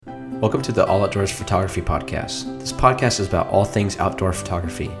Welcome to the All Outdoors Photography Podcast. This podcast is about all things outdoor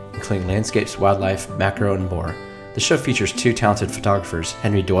photography, including landscapes, wildlife, macro, and more. The show features two talented photographers,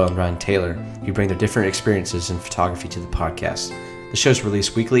 Henry Doyle and Ryan Taylor, who bring their different experiences in photography to the podcast. The show is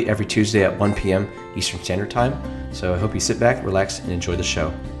released weekly every Tuesday at 1 p.m. Eastern Standard Time, so I hope you sit back, relax, and enjoy the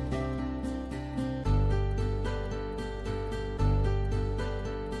show.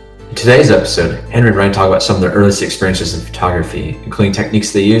 In today's episode, Henry and Ryan talk about some of their earliest experiences in photography, including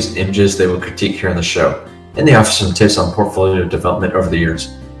techniques they use and images they will critique here on the show, and they offer some tips on portfolio development over the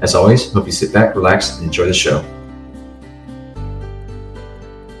years. As always, hope you sit back, relax, and enjoy the show.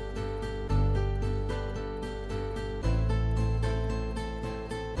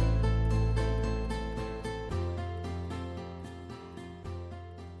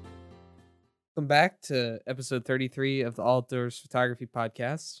 Welcome back to episode 33 of the All Outdoors Photography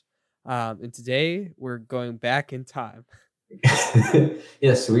Podcast. And today we're going back in time.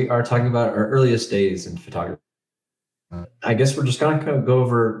 Yes, we are talking about our earliest days in photography. I guess we're just going to go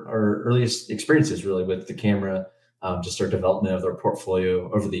over our earliest experiences really with the camera, just our development of our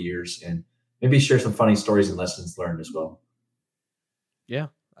portfolio over the years, and maybe share some funny stories and lessons learned as well. Yeah,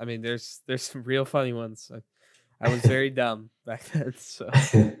 I mean, there's some real funny ones. I was very dumb back then, so.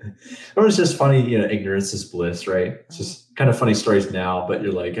 It was just funny, ignorance is bliss, right? It's just kind of funny stories now, but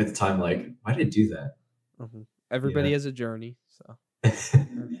you're like, at the time, like, why did I do that? Mm-hmm. Everybody has a journey, so.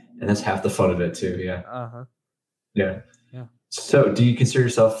 And that's half the fun of it too, yeah. Uh-huh. Yeah. Yeah. So do you consider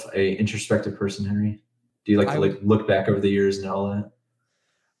yourself a introspective person, Henry? Do you like to look back over the years and all that?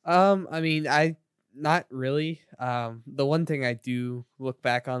 I mean, not really. The one thing I do look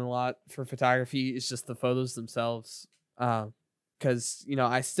back on a lot for photography is just the photos themselves. Because,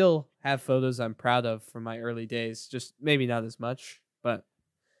 I still have photos I'm proud of from my early days, just maybe not as much, but,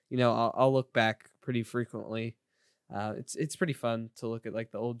 I'll look back pretty frequently. It's pretty fun to look at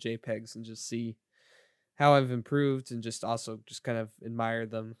like the old JPEGs and just see how I've improved and just also just kind of admire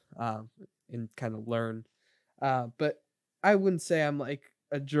them, and kind of learn. But I wouldn't say I'm like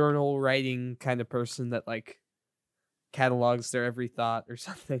a journal writing kind of person that like catalogs their every thought or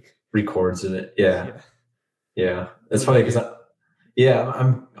something. Records in it. Yeah. That's funny because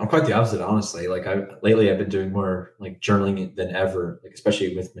I'm quite the opposite, honestly. Like lately I've been doing more like journaling than ever, like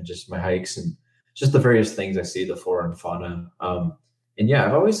especially with just my hikes and just the various things I see, the flora and fauna. And yeah,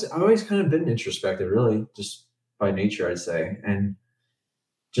 I've always kind of been introspective, really, just by nature, I'd say. And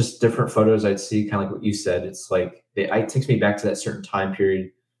just different photos I'd see, kind of like what you said. It's like it takes me back to that certain time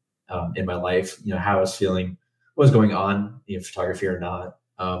period in my life, how I was feeling, what was going on, photography or not,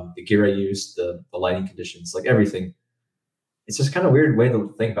 the gear I used, the lighting conditions, like everything. It's just kind of a weird way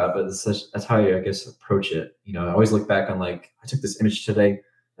to think about it, but that's how I guess approach it. I always look back on like, I took this image today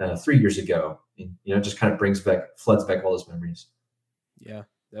 3 years ago, and it just kind of floods back all those memories. Yeah,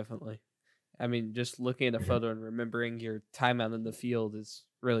 definitely. I mean, just looking at a photo and remembering your time out in the field is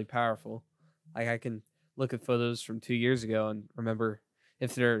really powerful. Like I can look at photos from 2 years ago and remember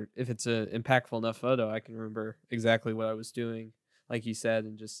if it's an impactful enough photo, I can remember exactly what I was doing, like you said,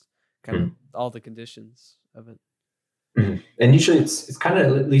 and just kind of all the conditions of it. Mm-hmm. And usually it's kind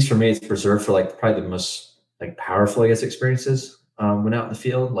of, at least for me, it's preserved for like probably the most like powerful, I guess, experiences when out in the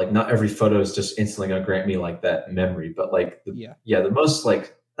field. Like not every photo is just instantly going to grant me like that memory, but like the most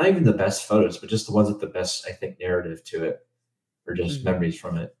like, not even the best photos, but just the ones with the best, I think, narrative to it, or just memories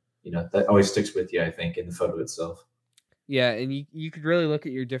from it. That always sticks with you, I think, in the photo itself. Yeah, and you could really look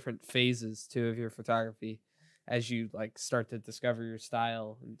at your different phases too of your photography as you like start to discover your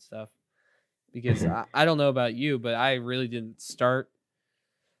style and stuff. Because I don't know about you, but I really didn't start.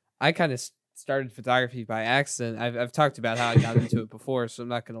 I kind of started photography by accident. I've talked about how I got into it before, so I'm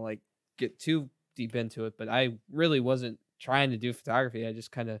not gonna like get too deep into it. But I really wasn't trying to do photography. I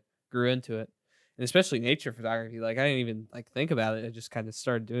just kind of grew into it, and especially nature photography. Like I didn't even like think about it. I just kind of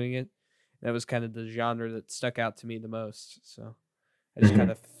started doing it. That was kind of the genre that stuck out to me the most. So I just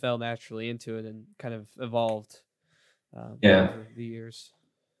kind of fell naturally into it and kind of evolved over the years.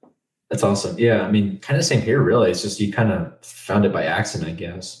 That's awesome. Yeah, I mean, kind of same here, really. It's just you kind of found it by accident, I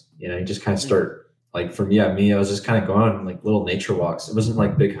guess. You just kind of start, like for me, I was just kind of going on like little nature walks. It wasn't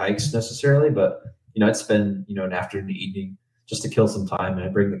like big hikes necessarily, but, I'd spend, an afternoon, evening just to kill some time. And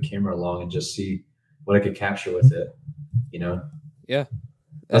I'd bring the camera along and just see what I could capture with it, Yeah.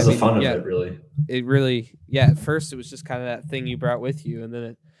 That's the fun of it, really. It really, at first it was just kind of that thing you brought with you, and then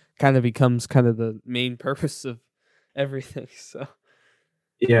it kind of becomes kind of the main purpose of everything, so.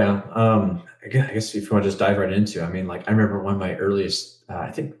 Yeah, I guess if you want to just dive right into it, I mean, like I remember one of my earliest,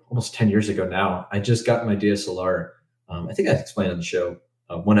 I think almost 10 years ago now, I just got my DSLR. I think I explained on the show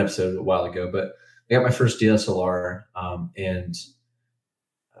one episode a while ago, but I got my first DSLR, and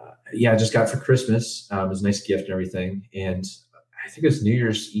yeah, I just got it for Christmas. It was a nice gift and everything. And I think it was New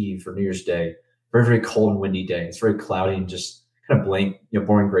Year's Eve or New Year's Day. Very, very cold and windy day. It's very cloudy and just kind of blank,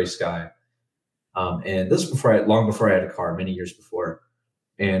 boring gray sky. And this was long before I had a car, many years before.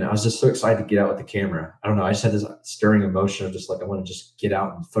 And I was just so excited to get out with the camera. I don't know. I just had this stirring emotion of just like, I want to just get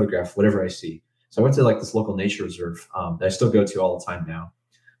out and photograph whatever I see. So I went to like this local nature reserve that I still go to all the time now.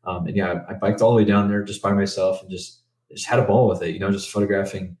 And yeah, I biked all the way down there just by myself and just had a ball with it, just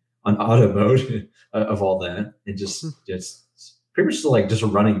photographing on auto mode of all that. And just pretty much like just a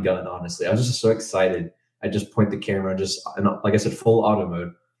running gun, honestly. I was just so excited. I just point the camera, and like I said, full auto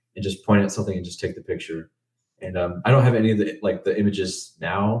mode, and just point at something and just take the picture. And I don't have any of the images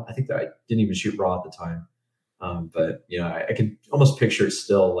now. I think that I didn't even shoot raw at the time. But I could almost picture it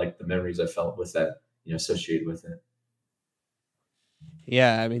still, like the memories I felt with that, associated with it.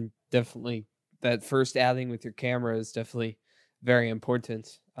 Yeah, I mean, definitely that first outing with your camera is definitely very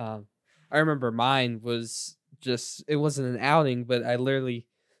important. I remember mine was it wasn't an outing, but I literally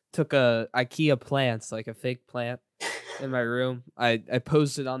took a IKEA plants, like a fake plant in my room. I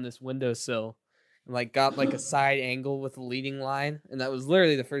posed it on this windowsill and like got like a side angle with a leading line. And that was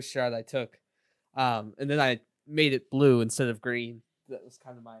literally the first shot I took. And then I made it blue instead of green. That was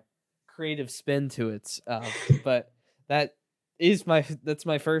kind of my creative spin to it. But that's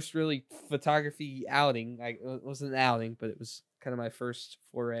my first really photography outing. It wasn't an outing, but it was kind of my first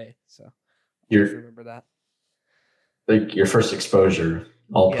foray. So I always remember that. Like your first exposure,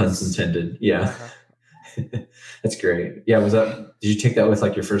 all puns intended. Yeah. Uh-huh. That's great. Yeah. Did you take that with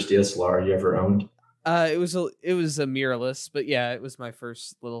like your first DSLR you ever owned? It was a mirrorless, but yeah, it was my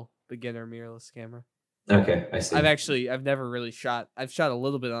first little beginner mirrorless camera. Okay, I see. I've never really shot. I've shot a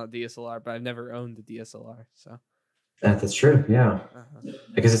little bit on a DSLR, but I've never owned a DSLR. So that's true. Yeah,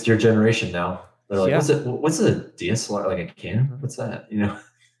 I guess it's your generation now. They're like, what's a DSLR? Like a camera? What's that?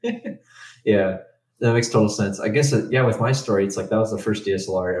 Yeah, that makes total sense. I guess with my story, it's like that was the first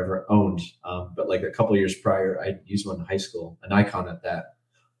DSLR I ever owned. But like a couple years prior, I used one in high school, an Nikon at that.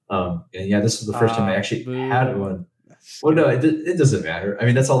 And yeah, this was the first time I actually had one. Well, no, it doesn't matter. I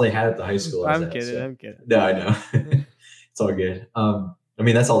mean, that's all they had at the high school. I'm kidding. No, I know. It's all good. I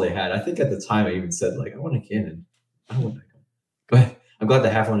mean, that's all they had. I think at the time I even said like, I want a Canon. I don't want Nikon. But I'm glad to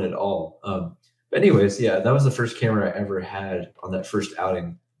have one at all. But anyways, yeah, that was the first camera I ever had on that first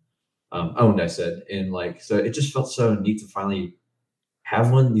outing. Owned, I said. And like, so it just felt so neat to finally have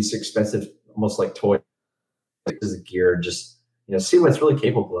one, these expensive, almost like toy pieces of gear, just, see what it's really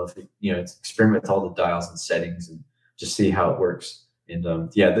capable of, experiment with all the dials and settings and just see how it works. And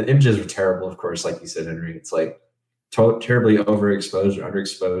the images were terrible, of course, like you said, Henry. It's like terribly overexposed or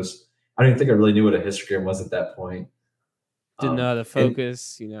underexposed. I don't even think I really knew what a histogram was at that point. Didn't know how to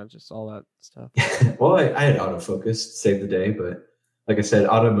focus, just all that stuff. Well, I had autofocus to save the day, but like I said,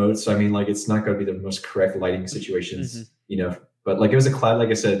 auto mode. So I mean, like it's not going to be the most correct lighting situations, But like it was a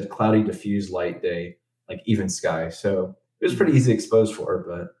cloudy, diffused light day, like even sky. So it was pretty easy to expose for,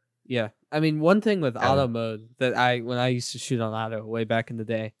 but yeah. I mean, one thing with auto mode that when I used to shoot on auto way back in the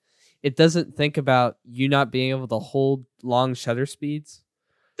day, it doesn't think about you not being able to hold long shutter speeds.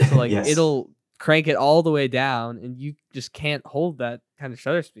 So like it'll crank it all the way down and you just can't hold that kind of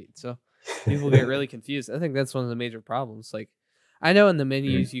shutter speed. So people get really confused. I think that's one of the major problems. Like I know in the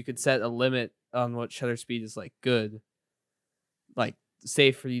menus you could set a limit on what shutter speed is like good, like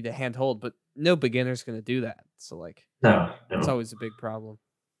safe for you to hand hold, but no beginner's going to do that. So like, no, it's always a big problem.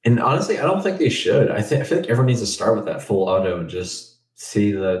 And honestly, I don't think they should. I feel like everyone needs to start with that full auto and just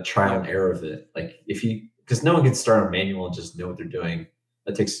see the trial and error of it. Like because no one can start on manual and just know what they're doing.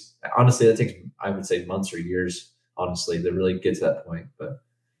 That takes, I would say, months or years, honestly, to really get to that point. But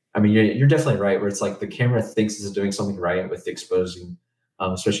I mean, you're definitely right, where it's like the camera thinks it's doing something right with exposing,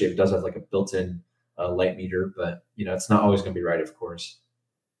 especially if it does have like a built-in light meter, but it's not always going to be right, of course.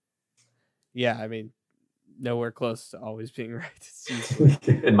 Yeah, I mean, nowhere close to always being right.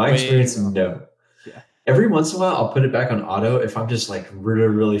 In my experience, no. Yeah. Every once in a while, I'll put it back on auto if I'm just like really,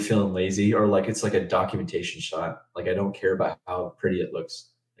 really feeling lazy, or like it's like a documentation shot. Like I don't care about how pretty it looks.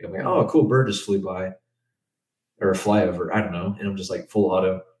 Like I'm like, oh, a cool bird just flew by, or a flyover. I don't know, and I'm just like full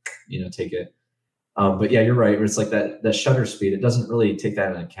auto, take it. But yeah, you're right. Where it's like that shutter speed, it doesn't really take that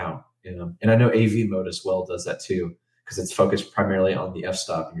into account. And I know AV mode as well does that too, because it's focused primarily on the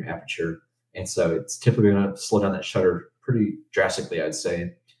f-stop in your aperture. And so it's typically going to slow down that shutter pretty drastically, I'd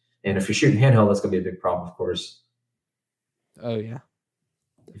say. And if you're shooting handheld, that's going to be a big problem, of course. Oh, yeah.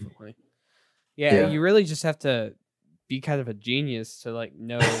 Definitely. Yeah, you really just have to be kind of a genius to like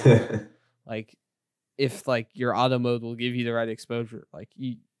know like if like your auto mode will give you the right exposure. Like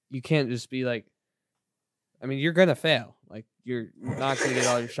you can't just be like, I mean, you're gonna fail. Like you're not gonna get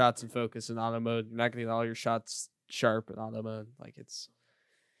all your shots in focus in auto mode. You're not gonna get all your shots sharp in auto mode. Like it's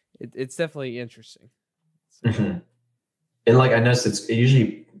definitely interesting. So. Mm-hmm. And like I noticed, it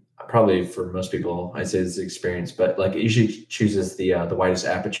usually probably for most people, I'd say it's experience, but like it usually chooses the widest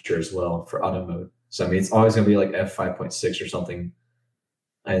aperture as well for auto mode. So I mean, it's always gonna be like f5.6 or something.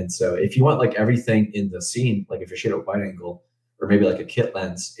 And so if you want like everything in the scene, like if you're shooting at a wide angle or maybe like a kit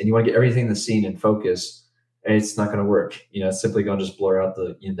lens, and you want to get everything in the scene in focus, it's not going to work. You know, it's simply going to just blur out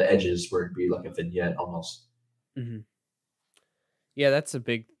the edges where it'd be like a vignette almost. Mm-hmm. Yeah, that's a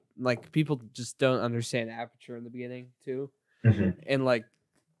big, like, people just don't understand aperture in the beginning too. Mm-hmm. And like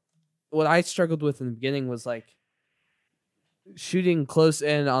what I struggled with in the beginning was like shooting close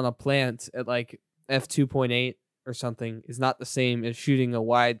in on a plant at like f2.8 or something is not the same as shooting a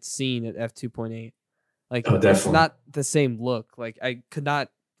wide scene at f2.8. Like it's not the same look. Like I could not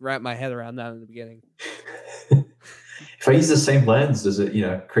wrap my head around that in the beginning. If I use the same lens, does it,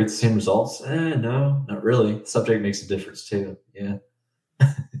 create the same results? No, not really. The subject makes a difference too. Yeah.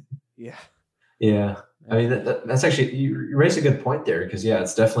 Yeah. Yeah. I mean, that's actually, you raise a good point there, because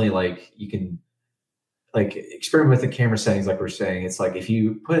it's definitely like you can like experiment with the camera settings, like we're saying. It's like if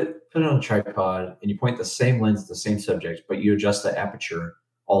you put it on a tripod and you point the same lens at the same subject, but you adjust the aperture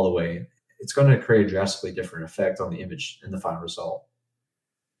all the way, it's going to create a drastically different effect on the image and the final result.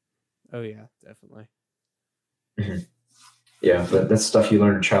 Oh yeah, definitely. Mm-hmm. Yeah, but that's stuff you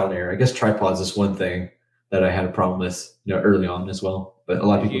learn in trial and error. I guess tripods is one thing that I had a problem with, early on as well. But a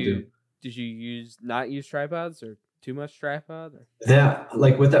lot of people do. Did you not use tripods, or too much tripod? Or? That,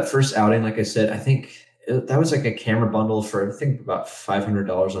 like with that first outing, like I said, I think that was like a camera bundle for I think about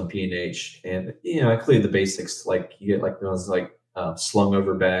 $500 on P&H, and I included the basics. Like you get like those like slung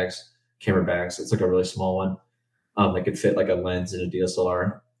over bags, camera bags. It's like a really small one. That could fit like a lens in a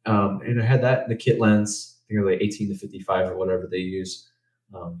DSLR. And I had that in the kit lens. I think it was like 18 to 55 or whatever they use,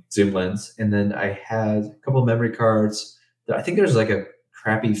 zoom lens. And then I had a couple of memory cards. I think there's like a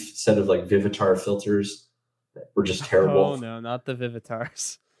crappy set of like Vivitar filters that were just terrible. Oh no, not the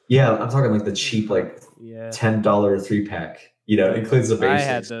Vivitars. Yeah, I'm talking like the cheap, like $10 3-pack. Includes the basics. I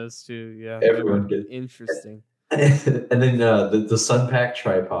had those too. Yeah, everyone did. Interesting. And then the Sunpack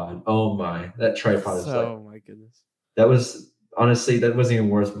tripod. Oh my, that tripod is oh my goodness. That was honestly, that wasn't even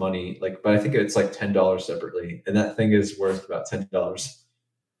worth money. Like, but I think it's like $10 separately, and that thing is worth about $10.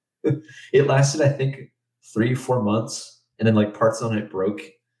 It lasted, I think, 3-4 months, and then like parts on it broke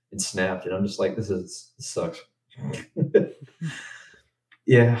and snapped, and I'm just like, this sucks.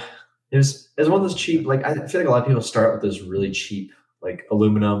 Yeah, it was one of those cheap. Like I feel like a lot of people start with those really cheap, like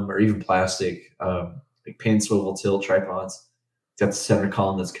aluminum or even plastic, like pan swivel tilt tripods. It's got the center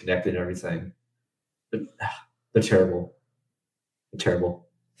column that's connected and everything. They're terrible. They're terrible.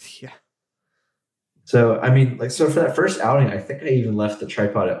 Yeah. So I mean, like, so for that first outing, I think I even left the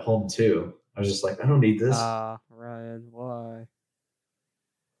tripod at home too. I was just like, I don't need this. Ryan, why?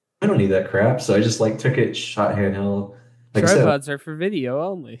 I don't need that crap. So I just like took it, shot handheld. Like tripods are for video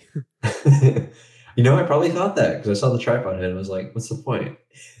only. I probably thought that because I saw the tripod head and I was like, what's the point?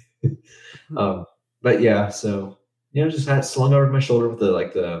 But yeah, so just had it slung over my shoulder with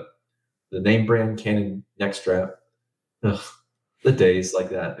the name brand Canon neck strap. Ugh, the days like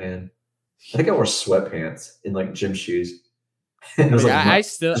that, man. I think I wore sweatpants in like gym shoes. I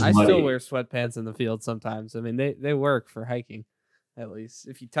still wear sweatpants in the field sometimes. I mean, they work for hiking, at least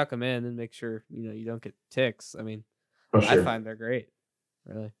if you tuck them in and make sure you don't get ticks. I mean, sure. I find they're great,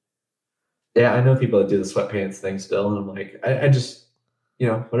 really. Yeah, I know people that do the sweatpants thing still, and I'm like, I just,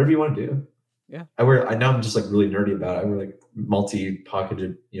 whatever you want to do. Yeah, I know I'm just like really nerdy about it. I wear like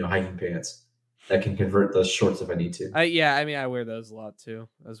multi-pocketed, hiking pants that can convert those shorts if I need to. Yeah, I mean, I wear those a lot too,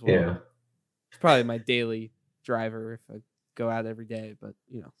 as well. Yeah, it's probably my daily driver if I go out every day. But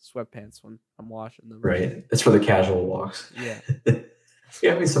sweatpants when I'm washing them. Right, it's for the casual walks. Yeah.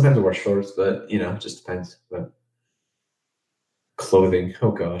 Yeah, I mean, sometimes I wear shorts, but it just depends. But clothing,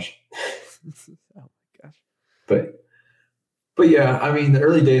 oh gosh. Oh my gosh. But yeah, I mean, the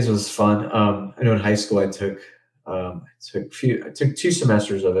early days was fun. I know in high school I took 2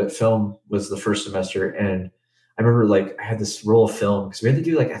 semesters of it. Film was the first semester, and I remember like I had this roll of film because we had to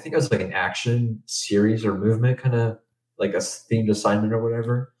do like, I think it was like an action series or movement, kind of like a themed assignment or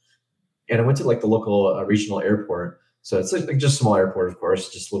whatever. And I went to like the local regional airport. So it's like just a small airport, of course,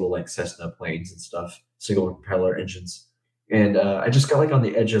 just little like Cessna planes and stuff, single propeller engines. And I just got like on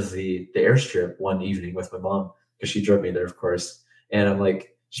the edge of the airstrip one evening with my mom because she drove me there, of course. And I'm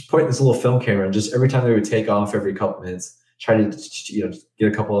like, just pointing this little film camera, and just every time they would take off every couple minutes, try to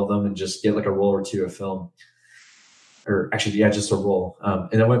get a couple of them and just get like a roll or two of film. Or actually, yeah, just a roll.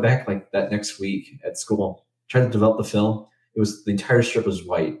 And I went back like that next week at school, tried to develop the film. It was the entire strip was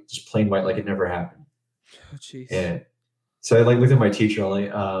white, just plain white, like it never happened. Oh, jeez. And so I like looked at my teacher, I'm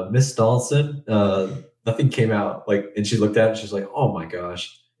like, Miss Donaldson, nothing came out. Like, and she looked at it and she's like, oh my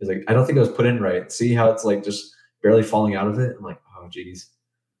gosh. It's like, I don't think it was put in right. See how it's like just barely falling out of it? I'm like, oh geez.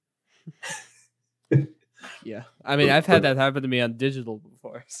 Yeah. I mean, I've had that happen to me on digital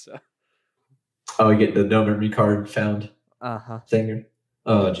before. So. Oh, you get the no memory card found Uh-huh. thing.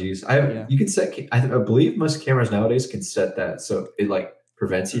 Oh geez. You can set, I believe most cameras nowadays can set that. So it like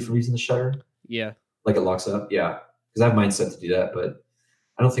prevents you from using the shutter. Yeah. Like it locks up. Yeah. Because I have mine set to do that, but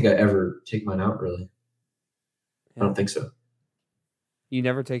I don't think I ever take mine out really. Yeah. I don't think so. You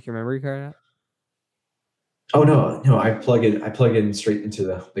never take your memory card out? Oh no, I plug it in straight into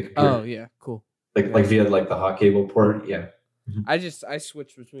the computer. Oh yeah, cool. Like via like the hot cable port. Yeah. Mm-hmm. I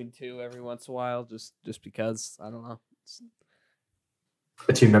switch between two every once in a while just because I don't know.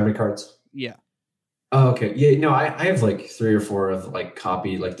 The two memory cards. Yeah. Oh, okay. Yeah, no, I have like 3 or 4 of like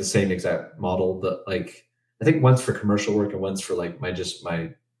copy like the same exact model that like I think one's for commercial work and one's for like my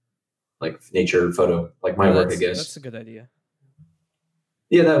like nature photo, like my work, I guess. That's a good idea.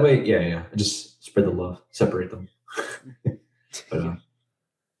 Yeah, that way, yeah. I just spread the love, separate them. But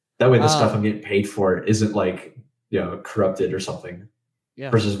that way the stuff I'm getting paid for isn't like, corrupted or something.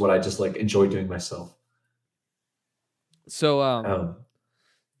 Yeah. Versus what I just like enjoy doing myself. So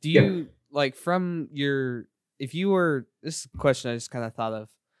do you like from your if you were this is a question I just kind of thought of,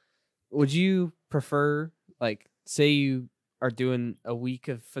 would you prefer like say you are doing a week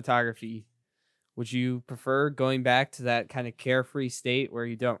of photography, would you prefer going back to that kind of carefree state where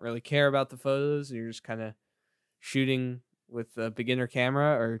you don't really care about the photos and you're just kind of shooting with a beginner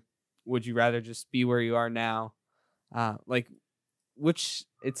camera, or would you rather just be where you are now? Like which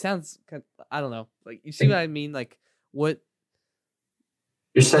it sounds kind of, I don't know, like you see what I mean, like what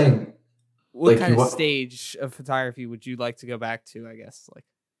you're saying, what like kind of stage of photography would you like to go back to, I guess? Like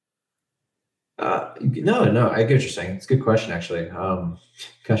no, I get what you're saying. It's a good question, actually.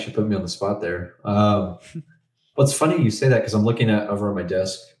 Gosh, you put me on the spot there. Well, it's funny you say that because I'm looking at over on my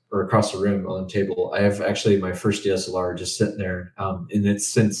desk or across the room on the table. I have actually my first DSLR just sitting there, and it's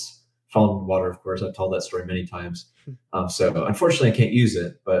since fallen in water. Of course, I've told that story many times. So unfortunately, I can't use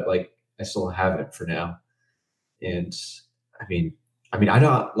it, but like I still have it for now. And I mean, I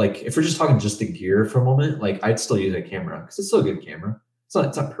don't like if we're just talking just the gear for a moment. Like I'd still use a camera because it's still a good camera. It's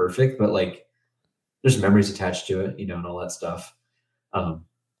not perfect, but like there's memories attached to it, and all that stuff.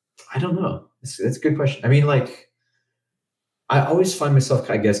 I don't know. It's a good question. I mean, like, I always find myself,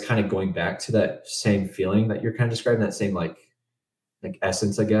 I guess, kind of going back to that same feeling that you're kind of describing, that same like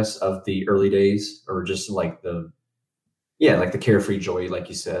essence, I guess, of the early days, or just like the carefree joy, like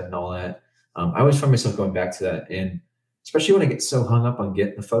you said, and all that. I always find myself going back to that, and especially when I get so hung up on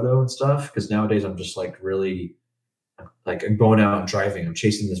getting the photo and stuff, because nowadays I'm just like really. Like I'm going out and driving, I'm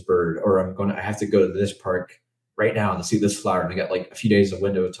chasing this bird, or I have to go to this park right now to see this flower. And I got like a few days of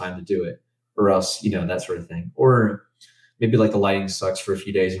window of time to do it, or else, that sort of thing. Or maybe like the lighting sucks for a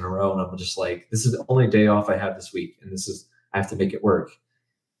few days in a row. And I'm just like, this is the only day off I have this week. And I have to make it work.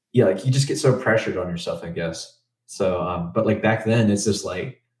 Yeah. Like you just get so pressured on yourself, I guess. So, but like back then it's just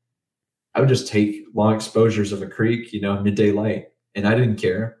like, I would just take long exposures of a creek, midday light, and I didn't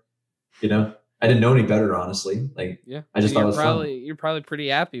care, I didn't know any better, honestly. Like, yeah, I just thought it was fun. You're probably pretty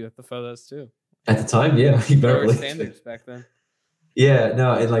happy with the photos too. At the time, yeah, you better believe standards back then. Yeah,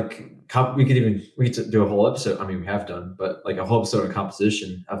 no, and like we could do a whole episode. I mean, we have done, but like a whole episode on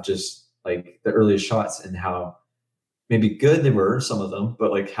composition of just like the earliest shots and how maybe good they were, some of them, but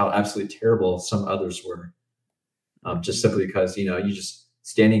like how absolutely terrible some others were. Just simply because you just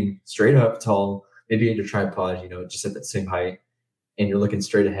standing straight up tall, maybe at your tripod, just at that same height. And you're looking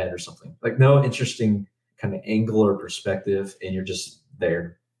straight ahead or something, like no interesting kind of angle or perspective, and you're just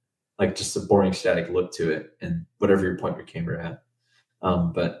there, like just a boring static look to it, and whatever you point your camera at.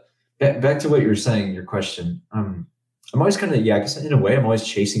 But back to what you were saying, your question. I'm always kind of I guess in a way I'm always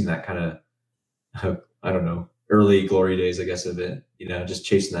chasing that kind of I don't know, early glory days, I guess, of it. Just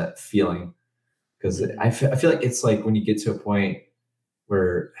chasing that feeling, because I feel like it's like when you get to a point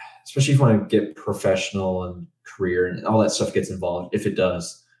where, especially if you want to get professional and career and all that stuff gets involved, if it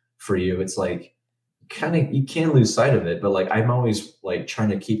does for you, it's like you can lose sight of it. But like I'm always like trying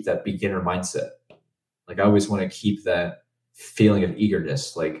to keep that beginner mindset. Like I always want to keep that feeling of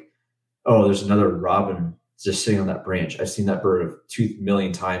eagerness, like, oh, there's another robin just sitting on that branch, I've seen that bird 2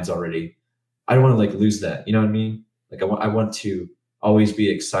 million times already. I don't want to like lose that, you know what I mean? Like I want to always be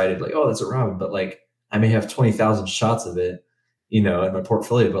excited, like, oh, that's a robin, but like I may have 20,000 shots of it in my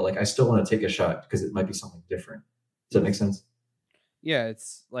portfolio, but like I still want to take a shot because it might be something different. Does that make sense? Yeah,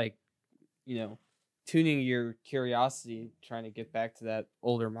 it's like, tuning your curiosity, trying to get back to that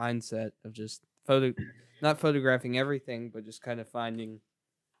older mindset of just not photographing everything, but just kind of finding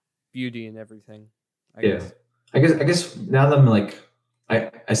beauty in everything, I Yeah. guess. I guess now that I'm like, I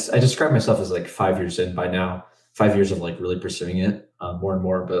describe myself as like 5 years in by now, 5 years of like really pursuing it more and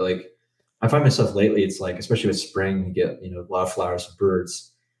more. But like, I find myself lately, it's like, especially with spring, you get, a lot of flowers and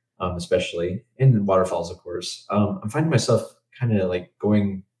birds, especially, and waterfalls, of course. I'm finding myself kind of like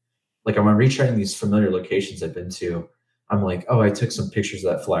going, like when I'm retreading these familiar locations I've been to, I'm like, oh, I took some pictures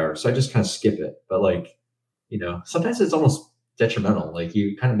of that flower. So I just kind of skip it. But like, sometimes it's almost detrimental. Like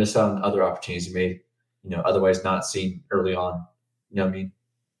you kind of miss out on other opportunities you may, otherwise not seen early on. You know what I mean?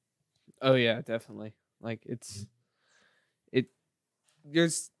 Oh yeah, definitely. Like it.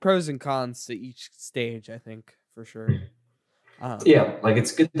 There's pros and cons to each stage, I think, for sure. Yeah, like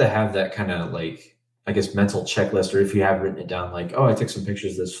it's good to have that kind of like, I guess, mental checklist, or if you have written it down, like, oh, I took some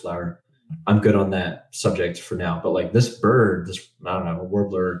pictures of this flower. I'm good on that subject for now. But like this bird, this, I don't know,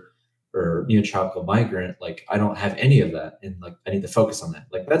 warbler or neotropical migrant, like I don't have any of that. And like I need to focus on that.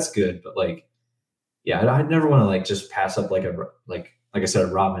 Like that's good. But like, yeah, I'd never want to like just pass up like like I said, a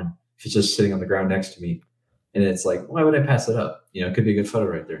robin if it's just sitting on the ground next to me. And it's like, why would I pass it up? It could be a good photo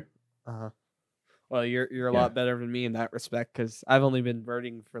right there. Uh-huh. Well, you're a Yeah. lot better than me in that respect because I've only been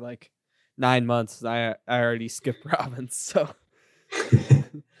birding for like 9 months. I already skipped robins, so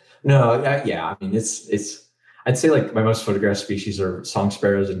No, yeah, I mean it's. I'd say like my most photographed species are song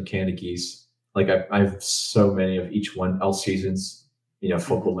sparrows and Canada geese. Like I have so many of each one, all seasons,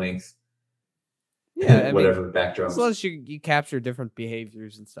 focal length, yeah. I mean, whatever as long backdrops. as you capture different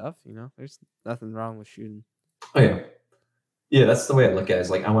behaviors and stuff, there's nothing wrong with shooting. Oh yeah, yeah. That's the way I look at it.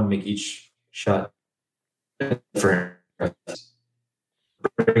 Is like I want to make each shot different,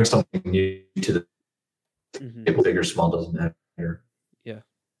 bring something new to the Hmm. table. Big or small doesn't matter.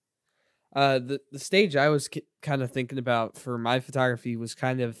 Yeah. The stage I was kind of thinking about for my photography was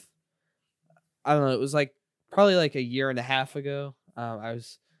kind of, I don't know. It was like probably like a year and a half ago. That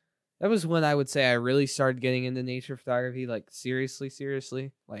was when I would say I really started getting into nature photography, like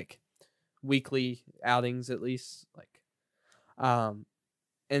seriously, like weekly outings at least. Um,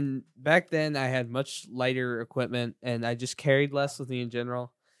 and back then I had much lighter equipment and I just carried less with me in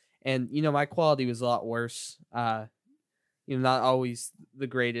general. And my quality was a lot worse. Not always the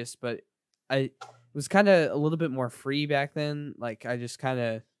greatest, but I was kind of a little bit more free back then. Like I just kind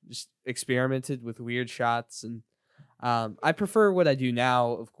of just experimented with weird shots and I prefer what I do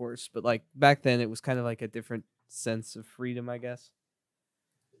now, of course, but like back then it was kind of like a different sense of freedom, I guess.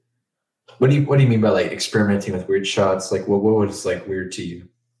 What do you mean by like experimenting with weird shots? Like what was like weird to you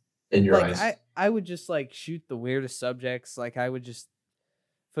in your Like eyes? I would just like shoot the weirdest subjects. Like I would just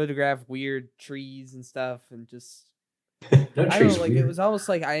photograph weird trees and stuff and just No I don't know, trees like it weird. was almost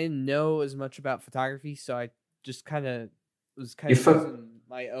like I didn't know as much about photography, so I just kind of was kind You of pho- using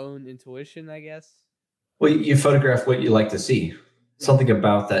my own intuition, I guess. well, you photograph what you like to see. Hmm. Something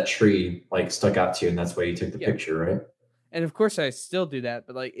about that tree like stuck out to you, and that's why you took the Yeah. picture, right? And of course I still do that,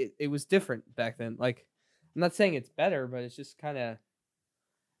 but like it was different back then. Like I'm not saying it's better, but it's just kind of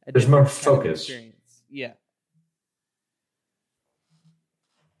a There's more different kind of focus. experience. Yeah.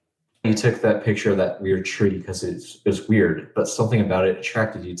 You took that picture of that weird tree because it was weird, but something about it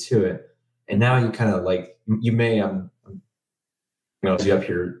attracted you to it, and now you kind of like you may you up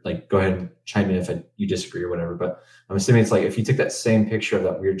here like go ahead and chime in if you disagree or whatever. But I'm assuming it's like if you took that same picture of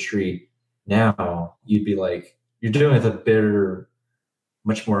that weird tree now, you'd be like you're doing it with a better,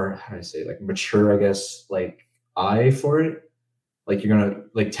 much more how do I say like mature, I guess, like eye for it. Like you're gonna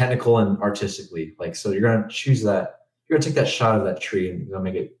like technical and artistically, like so you're gonna choose that. You're gonna take that shot of that tree and you're gonna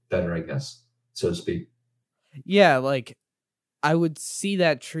make it better, I guess, so to speak. Yeah, like I would see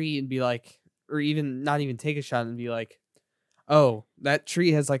that tree and be like, or even not even take a shot and be like, oh, that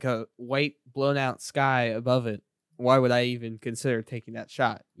tree has like a white blown out sky above it. Why would I even consider taking that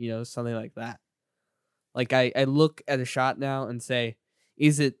shot? Something like that. Like I look at a shot now and say,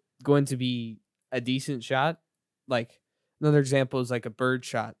 is it going to be a decent shot? Like another example is like a bird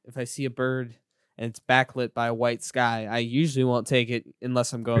shot. If I see a bird and it's backlit by a white sky, I usually won't take it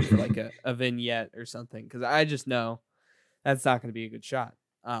unless I'm going for like a vignette or something because I just know that's not going to be a good shot.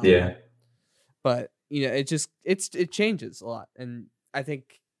 Yeah. But it changes a lot, and I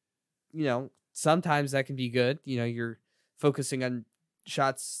think sometimes that can be good. You're focusing on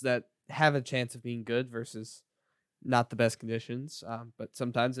shots that have a chance of being good versus not the best conditions. But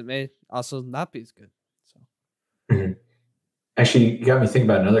sometimes it may also not be as good. So Mhm. Actually, you got me thinking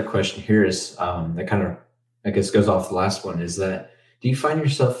about another question here is that kind of, I guess, goes off the last one is that do you find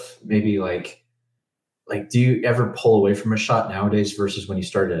yourself maybe like do you ever pull away from a shot nowadays versus when you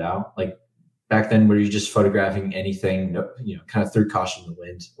started out? Like back then were you just photographing anything, kind of threw caution to the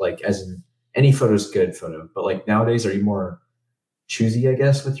wind, like as in any photo's good photo, but like nowadays, are you more choosy, I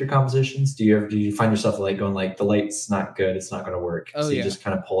guess, with your compositions? Do you find yourself like going like the light's not good, it's not going to work, Oh so you yeah. just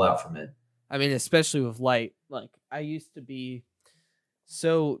kind of pull out from it? I mean, especially with light. Like I used to be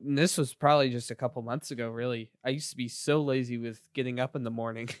so and this was probably just a couple months ago, really. I used to be so lazy with getting up in the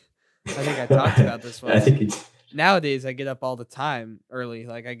morning. I think I talked about this I once. think it's Nowadays I get up all the time early.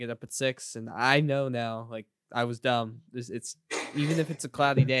 Like I get up at 6 and I know now like I was dumb. It's even if it's a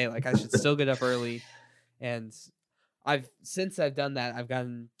cloudy day, like I should still get up early. And since I've done that, I've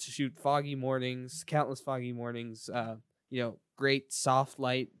gotten to shoot foggy mornings, countless foggy mornings, great soft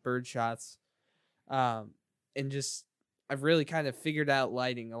light bird shots. And just I've really kind of figured out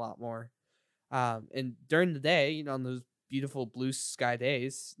lighting a lot more. And during the day, on those beautiful blue sky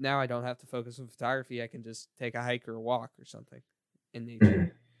days, now I don't have to focus on photography. I can just take a hike or a walk or something in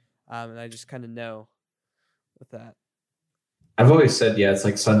nature. Mhm. And I just kind of know with that. I've always said, yeah, it's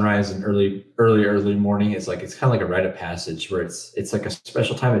like sunrise and early morning is like it's kind of like a rite of passage where it's like a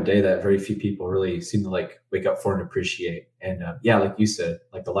special time of day that very few people really seem to like wake up for and appreciate. And yeah, like you said,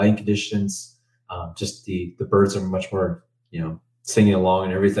 like the lighting conditions, just the birds are much more, singing along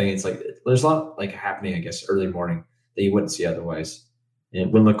and everything. It's like there's a lot like happening, I guess, early morning that you wouldn't see otherwise. And it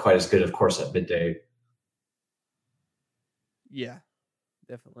wouldn't look quite as good, of course, at midday. Yeah,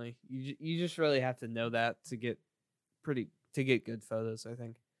 definitely. You just really have to know that to get good photos, I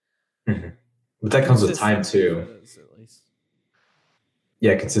think. Mhm. But that comes with time Consistent too. photos, at least.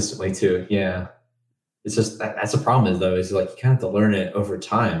 Yeah, consistently too. Yeah. It's just that's the problem is though is like you kind of have to learn it over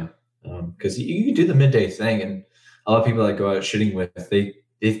time because you can do the midday thing, and a lot of people that go out shooting with they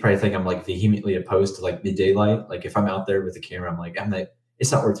probably think I'm like vehemently opposed to like midday light. Like if I'm out there with the camera, I'm like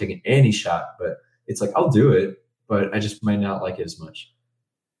it's not worth taking any shot, but it's like I'll do it, but I just might not like it as much.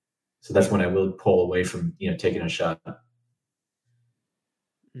 So that's when I will pull away from taking a shot.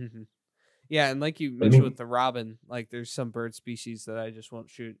 Hmm. Yeah, and like you But I mentioned with mean, the robin, like there's some bird species that I just won't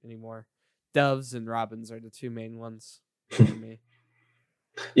shoot anymore. Doves and robins are the two main ones for me.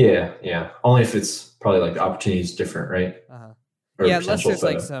 yeah, yeah. Only if it's probably like the opportunity is different, right? Uh-huh. Or Yeah, unless potential there's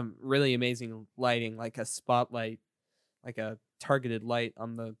like photo. some really amazing lighting, like a spotlight, like a targeted light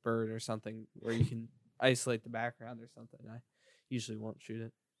on the bird or something, where you can isolate the background or something. I usually won't shoot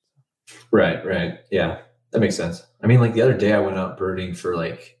it. Right, right. Yeah, that makes sense. I mean, like the other day, I went out birding for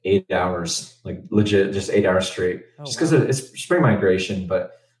like 8 hours, like legit, just 8 hours straight, Oh just because wow. it's spring migration.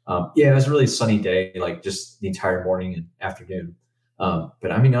 But yeah, it was a really sunny day, like just the entire morning and afternoon.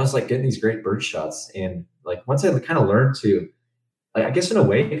 But I mean, I was like getting these great bird shots, and like once I kind of learned to, like, I guess in a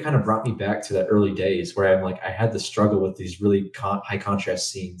way, it kind of brought me back to that early days where I'm like, I had to struggle with these really high contrast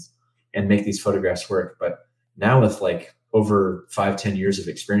scenes and make these photographs work. But now with like over 5, 10 years of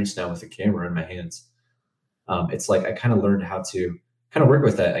experience now with the camera in my hands, it's like I kind of learned how to kind of work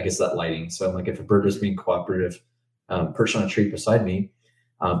with that, I guess, that lighting. So I'm like, if a bird is Hmm. being cooperative, perched on a tree beside me,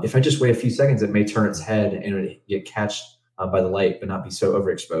 if I just wait a few seconds, it may turn its head and it get catched by the light, but not be so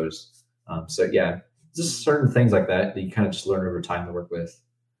overexposed. So yeah, just certain things like that that you kind of just learn over time to work with.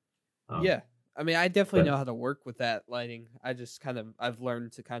 Um, Yeah, I mean, I definitely know but how to work with that lighting. I've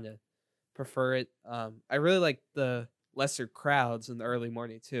learned to kind of prefer it. I really like the lesser crowds in the early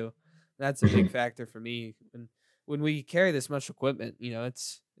morning too. That's a big mhm. factor for me. When we carry this much equipment,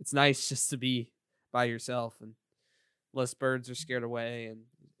 it's nice just to be by yourself and less birds are scared away, and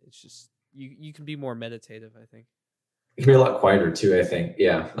it's just you can be more meditative, I think. It can be a lot quieter too, I think.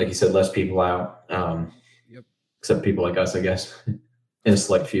 Yeah, like you Hmm. said, less people out, Yep. except people like us, I guess, and a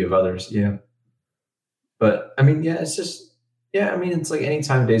select few of others. Yeah. But I mean, yeah, it's just yeah. I mean, it's like any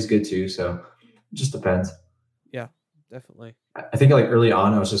time of day is good too. So it just depends. Yeah, definitely. I think like early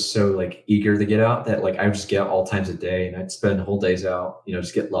on, I was just so like eager to get out that like I would just get out all times of day, and I'd spend whole days out.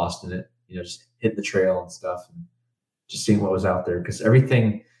 Just get lost in it. Just hit the trail and stuff, and just seeing what was out there because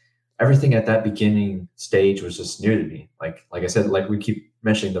everything at that beginning stage was just new to me. Like I said, like we keep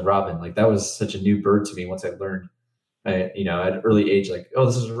mentioning the robin, like that was such a new bird to me once I learned, at an early age, like, oh,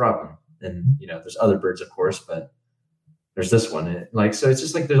 this is a robin. And, there's other birds, of course, but there's this one. And like, so it's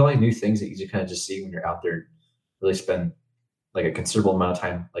just like, there's all these new things that you kind of just see when you're out there, really spend like a considerable amount of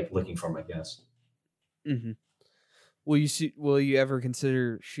time, like looking for them, I guess. Hmm. Will you ever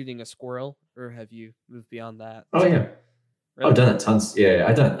consider shooting a squirrel, or have you moved beyond that Oh to yeah. I've really? done it tons. Yeah.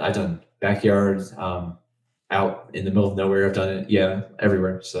 I've done backyards, out in the middle of nowhere. I've done it. Yeah.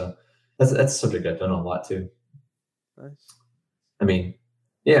 Everywhere. So that's a subject I've done a lot too. Nice. I mean,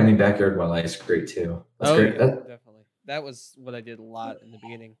 yeah, I mean, backyard wildlife is great too. That's Oh great. yeah, definitely. That was what I did a lot in the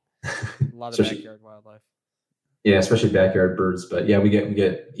beginning. A lot of Especially backyard wildlife. Yeah, especially backyard birds. But yeah, we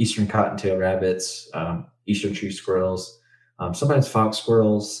get eastern cottontail rabbits, eastern tree squirrels, sometimes fox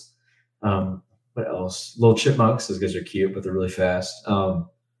squirrels. What else? Little chipmunks. Those guys are cute, but they're really fast.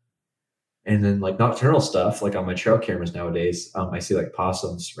 And then like nocturnal stuff, like on my trail cameras nowadays, I see like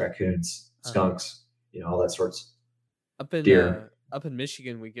possums, raccoons, Uh-huh. skunks, all that sorts. Deer. Up in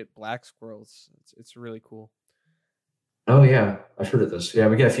Michigan, we get black squirrels. It's really cool. Oh yeah, I've heard of this. Yeah,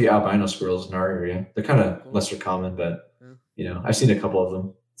 we get a few albino squirrels in our area. They're kind Oh, of cool. lesser common, but Yeah. I've seen a couple of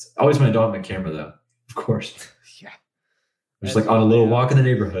them. It's always when I don't have my camera though, of course. Yeah, I'm just that's like on a usually little walk in the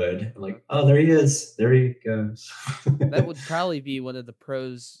neighborhood. I'm uh, like, oh, there he is. There he goes. that would probably be one of the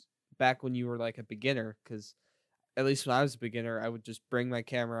pros back when you were like a beginner, because at least when I was a beginner, I would just bring my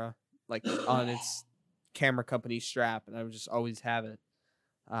camera like on its camera company strap, and I would just always have it.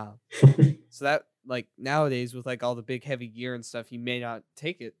 Uh, so that like nowadays with like all the big heavy gear and stuff, you may not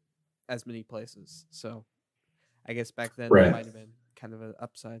take it as many places. So I guess back then that Right. might have been kind of an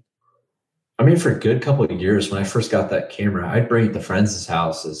upside. I mean, for a good couple of years, when I first got that camera, I'd bring it to friends'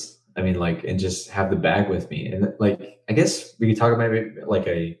 houses. I mean, like, and just have the bag with me. And like, I guess we could talk about it like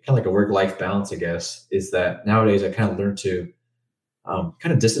a kind of like a work-life balance. I guess is that nowadays I kind of learned to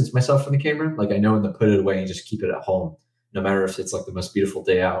kind of distance myself from the camera. Like I know when to put it away and just keep it at home, no matter if it's like the most beautiful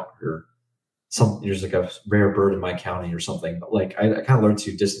day out or there's like a rare bird in my county or something. But like I kind of learned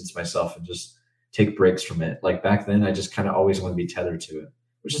to distance myself and just take breaks from it. Like back then, I just kind of always want to be tethered to it,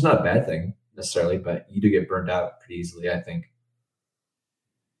 which is not a bad thing necessarily, but you do get burned out pretty easily, I think.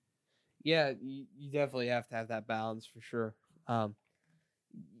 Yeah, you definitely have to have that balance for sure. Um,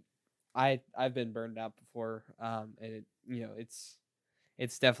 I've been burned out before, and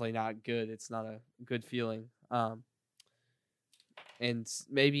it's definitely not good. It's not a good feeling. And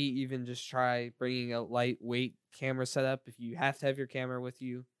maybe even just try bringing a lightweight camera setup if you have to have your camera with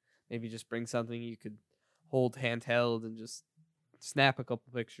you. Maybe just bring something you could hold handheld and just snap a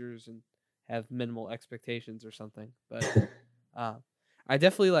couple pictures and have minimal expectations or something. But uh, I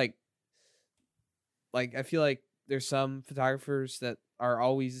definitely like I feel like there's some photographers that are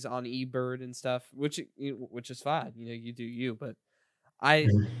always on eBird and stuff, which is fine. You do you, but I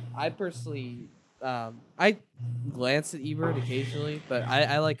I personally I glance at eBird occasionally, but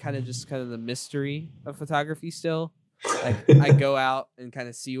I like kind of the mystery of photography still. Like I go out and kind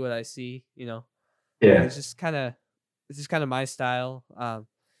of see what I see. And Yeah. it's just kind of my style.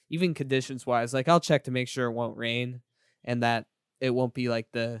 Even conditions wise, like I'll check to make sure it won't rain and that it won't be like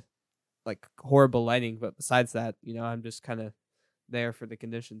the like horrible lighting, but besides that, I'm just kind of there for the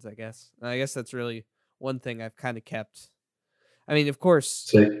conditions, I guess. And I guess that's really one thing I've kind of kept. I mean, of course,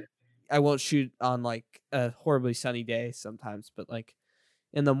 So I won't shoot on like a horribly sunny day sometimes, but like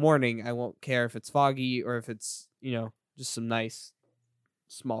in the morning, I won't care if it's foggy or if it's, just some nice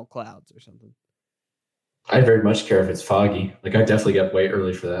small clouds or something. I very much care if it's foggy. Like I definitely get up way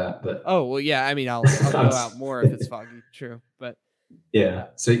early for that, but Oh, well, yeah, I mean, I'll go out more if it's foggy, true, but yeah.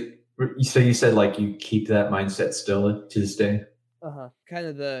 So you said like you keep that mindset still to this day. kind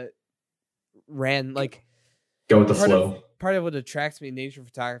of the ran like Go with the part of flow. part of what attracts me in nature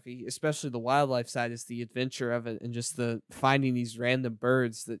photography, especially the wildlife side, is the adventure of it and just the finding these random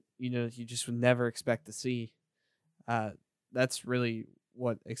birds that you just would never expect to see. Uh, that's really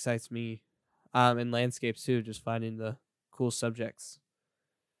what excites me. In landscapes too, just finding the cool subjects.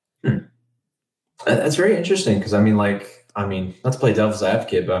 Hmm. That's very interesting because not to play devil's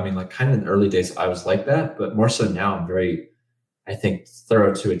advocate, but I mean, like, kind of in the early days, I was like that, but more so now, I'm very, I think,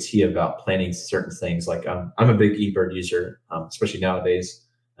 thorough to a T about planning certain things. Like, I'm a big eBird user, especially nowadays,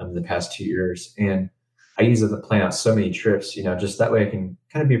 in the past 2 years, and I use it to plan out so many trips. Just that way I can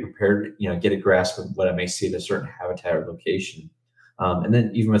kind of be prepared. Get a grasp of what I may see at a certain habitat or location, and then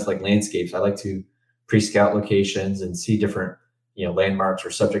even with like landscapes, I like to pre-scout locations and see different landmarks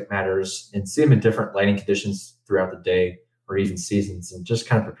or subject matters and see them in different lighting conditions throughout the day or even seasons and just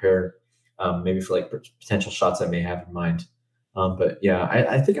kind of prepare maybe for like potential shots I may have in mind. But yeah,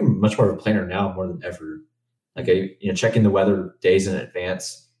 I think I'm much more of a planner now more than ever. Like Hmm. checking the weather days in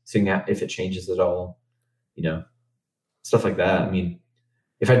advance, seeing if it changes at all, you know, stuff like that. I mean,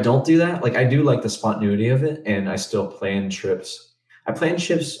 if I don't do that, like I do like the spontaneity of it, and I still plan trips. I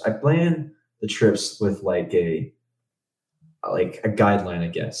plan the trips with like a guideline, I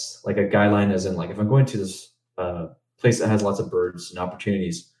guess. Like a guideline as in like if I'm going to this place that has lots of birds and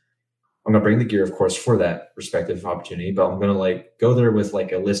opportunities, I'm gonna bring the gear, of course, for that respective opportunity. But I'm gonna like go there with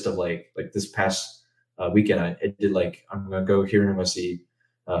like a list of like this past weekend. I did like I'm gonna go here and I'm gonna see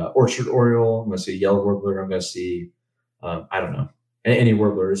orchard oriole. I'm gonna see yellow warbler. I'm gonna see I don't know any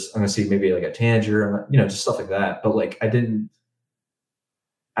warblers. I'm gonna see maybe like a tanager. Just stuff like that. But like I don't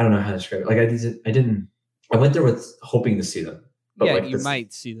know how to describe it. Like I didn't I went there with hoping to see them, but Yeah, like you this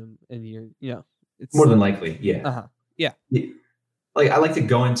might see them in your, more it's than likely, yeah. uh-huh. Yeah. Yeah. Like I like to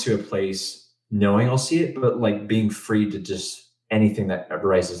go into a place knowing I'll see it, but like being free to just anything that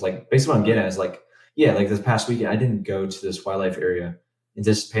arises. Like basically what I'm getting at is like, yeah, like this past weekend, I didn't go to this wildlife area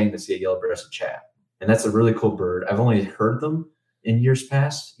anticipating to see a yellow-breasted chat. And that's a really cool bird. I've only heard them in years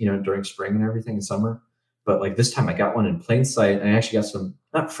past, during spring and everything in summer. But like this time I got one in plain sight. And I actually got some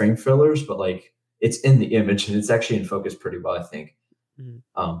not frame fillers, but like it's in the image and it's actually in focus pretty well, I think. Mhm.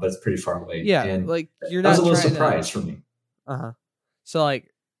 But it's pretty far away. Yeah, And like you're that was a not little trying to surprise for me. uh-huh. So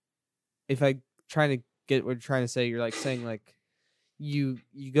like if I trying to get what you're trying to say, you're like saying like you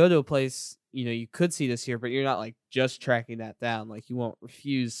go to a place, you could see this here, but you're not like just tracking that down. Like you won't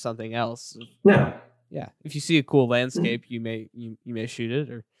refuse something else. No. Yeah. If you see a cool landscape, you may shoot it,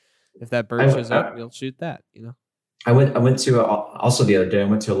 or if that I, bird shows up, I, you'll shoot that. I went to also the other day. I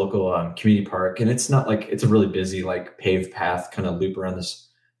went to a local community park, and it's not like it's a really busy like paved path kind of loop around this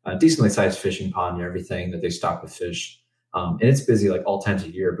decently sized fishing pond and everything that they stock with fish. And it's busy like all times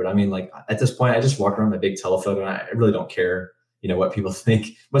of year. But I mean, like at this point, I just walk around my big telephoto, and I really don't care, what people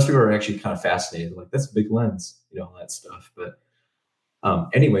think. Most people are actually kind of fascinated, like that's a big lens, all that stuff. But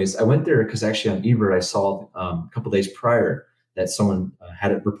anyways, I went there because actually on eBird I saw a couple days prior that someone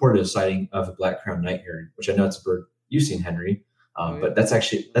had reported a sighting of a black crowned night heron, which I know it's a bird you've seen, Henry, Oh yeah. but that's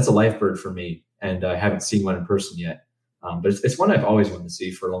a live bird for me, and I haven't seen one in person yet. But it's one I've always wanted to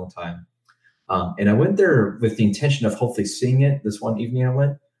see for a long time. And I went there with the intention of hopefully seeing it this one evening. I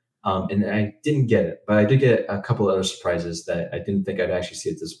went, and I didn't get it, but I did get a couple of other surprises that I didn't think I'd actually see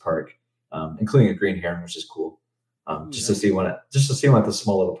at this park, including a green heron, which is cool. Just to Nice. see one at the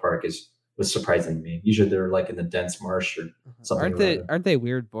small little park was surprising to me. Usually they're like in the dense marsh or something Aren't or they other. aren't they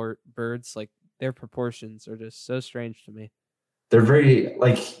weird birds? Like their proportions are just so strange to me. They're very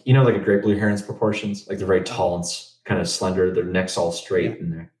like like a great blue heron's proportions. Like they're very Uh-huh. tall and kind of slender. Their necks all Yeah. straight,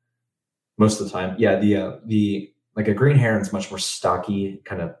 and they're most of the time. Yeah, the like a green heron's much more stocky,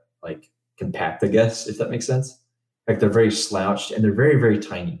 kind of like compact, I guess, if that makes sense. Like they're very slouched and they're very very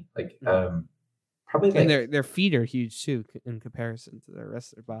tiny. Like Mhm. probably And like their feet are huge too in comparison to the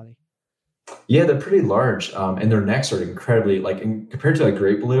rest of their body. yeah, they're pretty large, and their necks are incredibly compared to a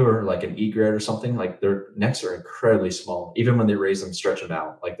great blue or like an egret or something. Like their necks are incredibly small. Even when they raise them, stretch them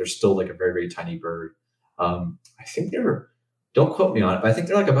out, like they're still like a very very tiny bird. I think they're don't quote me on it, but I think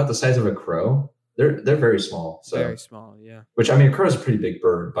they're like about the size of a crow. They're very small. Very So small, yeah. which I mean, a crow is a pretty big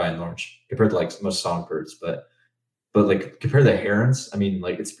bird by and large compared to like most songbirds, but like compared to herons, I mean,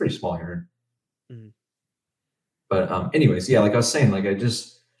 like it's a pretty small heron. Mhm. But anyways, yeah, like I was saying, like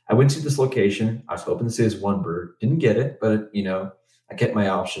I went to this location. I was hoping to see this one bird, didn't get it, but I kept my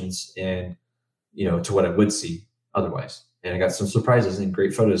options and to what I would see otherwise, and I got some surprises and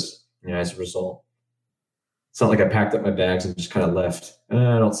great photos, as a result. It's not like I packed up my bags and just kind of left. I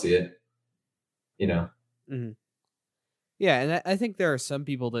don't see it, you know. Mhm. Yeah, and I think there are some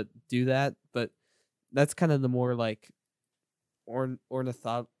people that do that, but that's kind of the more like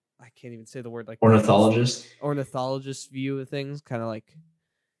ornithol. I can't even say the word like that. Just Ornithologist. ornithologist view of things, kind of like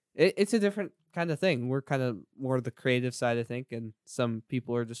it's a different kind of thing. We're kind of more the creative side, I think, and some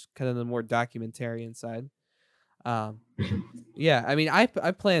people are just kind of the more documentarian side. Um, yeah, I mean, I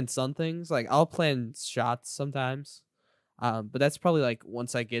plan some things. Like I'll plan shots sometimes, but that's probably like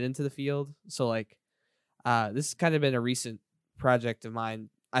once I get into the field. So like, this has kind of been a recent project of mine.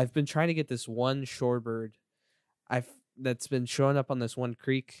 I've been trying to get this one shorebird I've that's been showing up on this one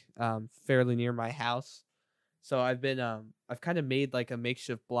creek fairly near my house. So I've kind of made like a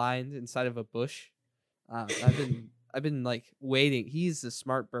makeshift blind inside of a bush. I've been like waiting. He's a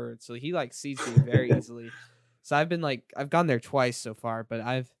smart bird, so he like sees me very easily. So I've gone there twice so far, but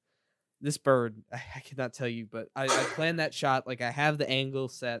I've this bird I cannot tell you, but I planned that shot. Like I have the angle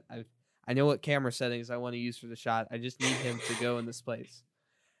set. I know what camera settings I want to use for the shot. I just need him to go in this place.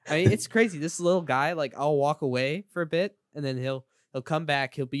 I mean, it's crazy. This little guy, like, I'll walk away for a bit, and then he'll come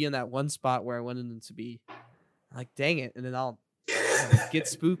back. He'll be in that one spot where I wanted him to be. I'm like, dang it! And then I'll get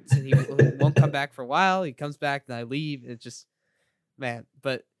spooked, and he won't come back for a while. He comes back, and I leave. It's just man.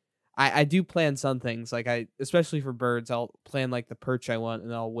 But I do plan some things, like especially for birds. I'll plan like the perch I want,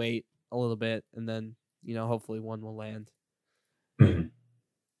 and I'll wait a little bit, and then hopefully one will land. Mhm.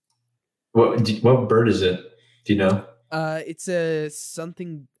 What bird is it? Do you know? It's a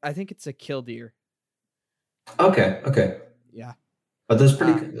something. I think it's a killdeer. Okay, okay. Yeah. But those Uh,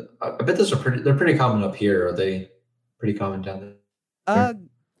 pretty. I bet those are pretty. They're pretty common up here. Are they pretty common down Uh, there?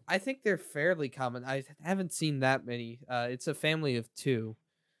 I think they're fairly common. I haven't seen that many. It's a family of two,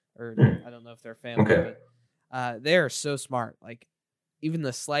 or Hmm. I don't know if they're a family, Okay. but they are so smart. Like even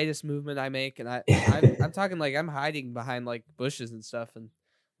the slightest movement I make, and I'm talking like I'm hiding behind like bushes and stuff, and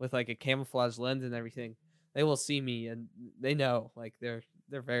with like a camouflage lens and everything, they will see me and they know. Like they're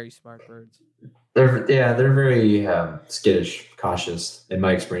very smart birds. They're very skittish, cautious in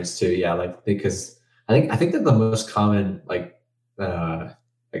my experience too. Yeah, like because I think they're the most common like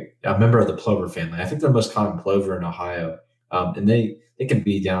a member of the plover family. I think they're the most common plover in Ohio, and they can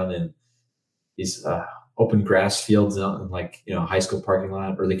be down in these open grass fields out in like high school parking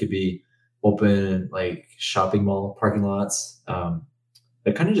lot, or they could be open like shopping mall parking lots.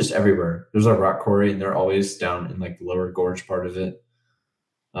 They're kind of just everywhere. There's a rock quarry, and they're always down in like the lower gorge part of it.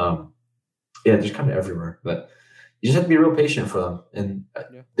 Um, yeah, they're kind of everywhere, but you just have to be real patient for them. And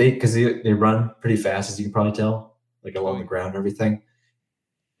Yeah. they run pretty fast, as you can probably tell, like Oh, along the ground and everything.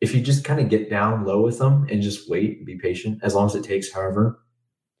 If you just kind of get down low with them and just wait and be patient, as long as it takes, however,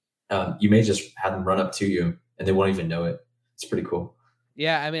 you may just have them run up to you and they won't even know it. It's pretty cool.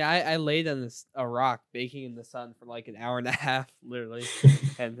 yeah. I mean, I laid on a rock baking in the sun for like an hour and a half, literally,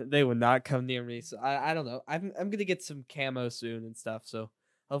 and they would not come near me. So I don't know. I'm gonna get some camo soon and stuff. So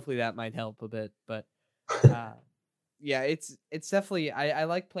hopefully that might help a bit. But uh, yeah, it's definitely I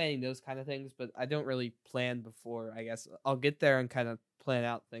like planning those kind of things, but I don't really plan before. I guess I'll get there and kind of plan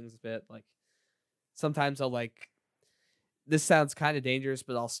out things a bit. Like sometimes I'll like this sounds kind of dangerous,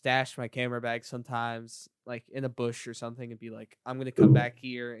 but I'll stash my camera bag sometimes, like in a bush or something, and be like, I'm gonna come back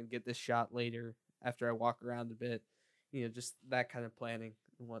here and get this shot later after I walk around a bit. Just that kind of planning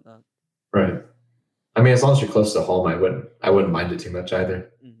and whatnot. Right. I mean, as long as you're close to home, I wouldn't mind it too much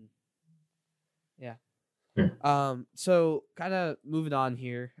either. Hmm. Yeah. Yeah. So kind of moving on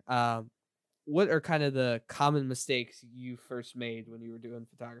here. What are kind of the common mistakes you first made when you were doing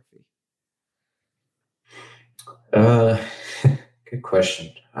photography? Uh, Good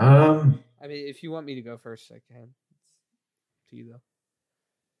question. I mean, if you want me to go first, I can. It's to you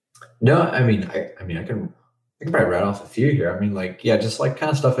though. No, I mean, I can probably rattle off a few here. I mean, like, yeah, just like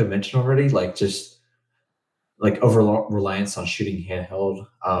kind of stuff I mentioned already, like just like over reliance on shooting handheld.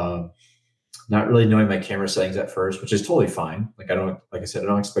 Not really knowing my camera settings at first, which is totally fine. Like I said, I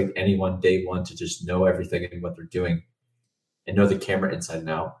don't expect anyone day one to just know everything and what they're doing and know the camera inside and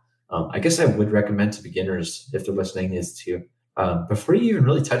out. I guess I would recommend to beginners, if they're listening, is to before you even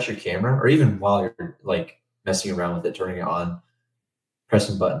really touch your camera, or even while you're like messing around with it, turning it on,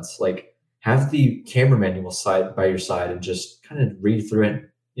 pressing buttons, like have the camera manual side by your side and just kind of read through it.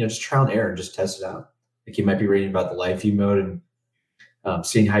 Just trial and error and just test it out. Like you might be reading about the live view mode and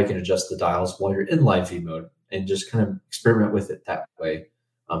seeing how you can adjust the dials while you're in live view mode, and just kind of experiment with it that way,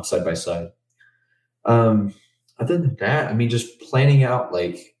 side by side. Um, Other than that, I mean, just planning out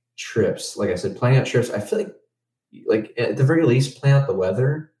like trips. Like I said, planning out trips. I feel like at the very least, plan out the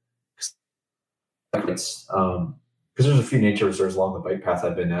weather. It's because there's a few nature reserves along the bike path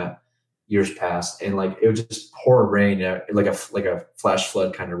I've been at years past, and like it would just pour rain, like a flash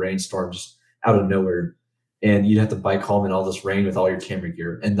flood kind of rainstorm just out of nowhere, and you'd have to bike home in all this rain with all your camera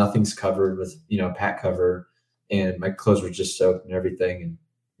gear, and nothing's covered with a pack cover, and my clothes were just soaked and everything, and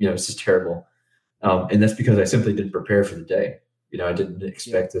it's just terrible. And that's because I simply didn't prepare for the day. I didn't Yeah.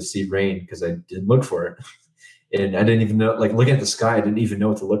 expect to see rain because I didn't look for it. And I didn't even know, like looking at the sky, I didn't even know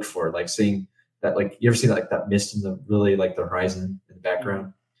what to look for. Like seeing that, like you ever see like that mist in the really like the horizon in the Hmm.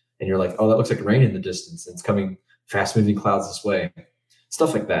 background, and you're like, oh, that looks like rain in the distance. And it's coming fast moving clouds this way.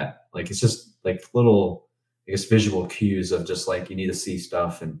 Stuff like that. Like it's just like little, I guess, visual cues of just like you need to see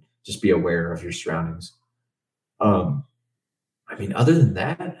stuff and just be aware of your surroundings. Um, I mean, other than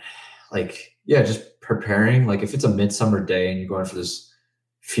that, like yeah, just preparing. Like if it's a midsummer day and you're going for this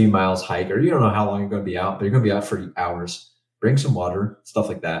few miles hike, or you don't know how long you're going to be out, but you're going to be out for hours. Bring some water, stuff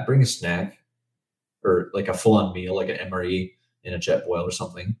like that. Bring a snack or like a full on meal, like an MRE in a jet boil or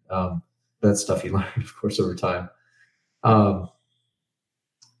something. That's stuff you learn, of course, over time. Um,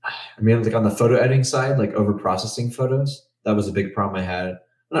 I mean, like on the photo editing side, like over processing photos, that was a big problem I had.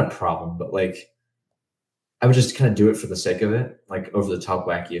 Not a problem, but like I would just kind of do it for the sake of it, like over the top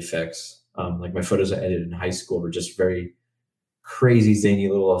wacky effects. Like my photos I edited in high school were just very crazy zany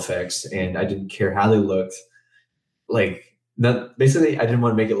little effects, and I didn't care how they looked. Like not basically, I didn't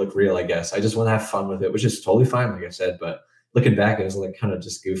want to make it look real. I guess I just want to have fun with it, which is totally fine, like I said. But looking back, it was like kind of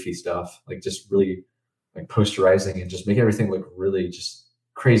just goofy stuff, like just really like posterizing and just make everything look really just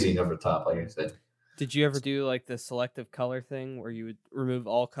crazy and over the top, like I said. Did you ever do like the selective color thing where you would remove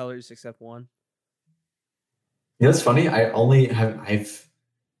all colors except one? It's funny. I've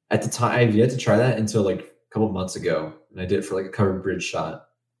at the time I've yet to try that until like a couple months ago, and I did it for like a covered bridge shot.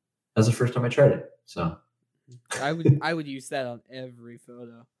 That was the first time I tried it. So I would use that on every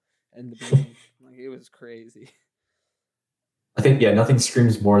photo in the beginning. Like it was crazy. I think yeah, nothing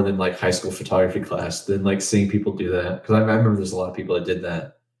screams more than like high school photography class than like seeing people do that. Because I remember there's a lot of people that did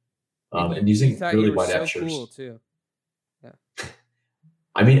that, and You using thought really you were wide so cool apertures. too. Yeah.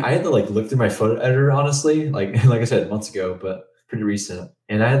 I mean, I had to like look through my photo editor honestly, like like I said months ago, but pretty recent.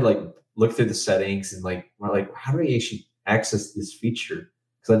 And I had like look through the settings and like we're like, how do I actually access this feature?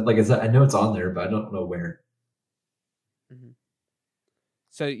 Because like I said, I know it's on there, but I don't know where. Hmm.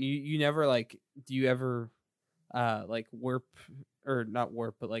 So you never like, do you ever like warp, or not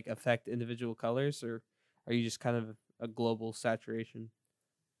warp, but like affect individual colors, or are you just kind of a global saturation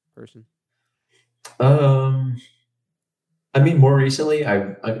person? Um, I mean, more recently, I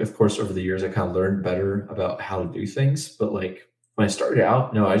of course over the years I kind of learned better about how to do things. But like when I started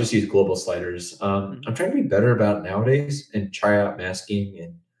out, no, I just used global sliders. Hmm. I'm trying to be better about it nowadays and try out masking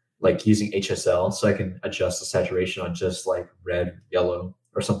and like using HSL so I can adjust the saturation on just like red, yellow,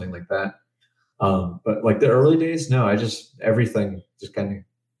 or something like that. But like the early days, no, I just everything just kind of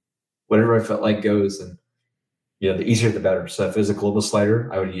whatever I felt like goes, and the easier the better. So if it was a global slider,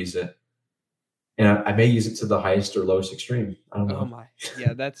 I would use it, and I may use it to the highest or lowest extreme. I don't Oh know. my,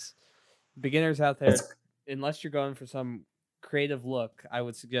 yeah, that's beginners out there. That's Unless you're going for some creative look, I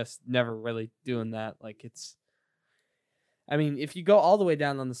would suggest never really doing that. Like it's, I mean, if you go all the way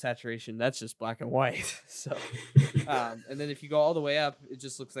down on the saturation, that's just black and white. So, and then if you go all the way up, it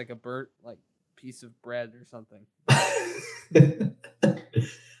just looks like a burnt like piece of bread or something.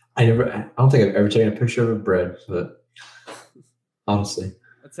 I don't think I've ever taken a picture of a bread, but honestly,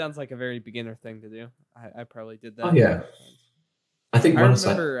 That sounds like a very beginner thing to do. I probably did oh that a yeah, couple times. I think I once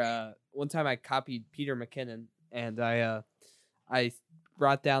I remember one time I copied Peter McKinnon, and I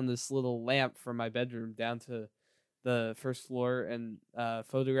brought down this little lamp from my bedroom down to the first floor and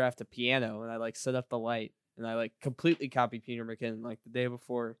photographed a piano, and I like set up the light, and I like completely copied Peter McKinnon like the day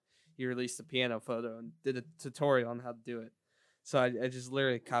before he released the piano photo, and did a tutorial on how to do it. So I just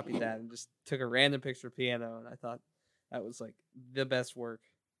literally copied that and just took a random picture of piano, and I thought that was like the best work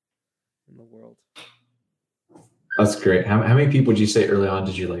in the world. that's great. How many people would you say early on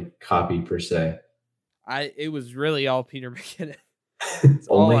did you like copy per se? It was really all Peter McKinnon. It's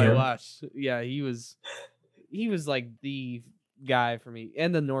all Only I him? watched. Yeah, he was like the guy for me,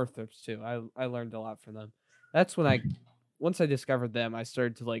 and the Northrops too. I learned a lot from them. That's when once I discovered them, I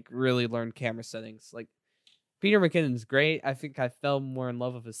started to like really learn camera settings. Like Peter McKinnon's great. I think I fell more in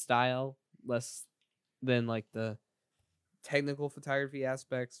love with his style, less than like the technical photography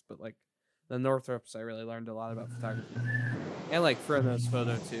aspects, but like the Northrops, I really learned a lot about photography, and like Frono's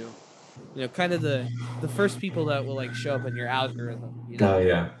photo too. Kind of the first people that will like show up in your algorithm. Oh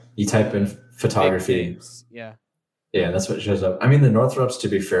yeah, you type in The big photography. names. Yeah. Yeah, that's what shows up. I mean, the Northrops, to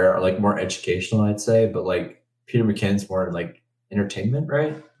be fair, are like more educational, I'd say, but like Peter McKinnon's more like entertainment,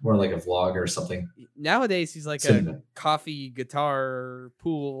 right? More like a vlog or something. Nowadays he's like a Cinema, coffee, guitar,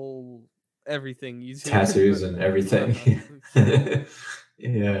 pool, everything tattoos, YouTuber. and everything.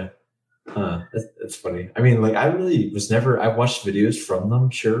 Uh-huh. Yeah, that's funny. I mean, like I really was never. I watched videos from them,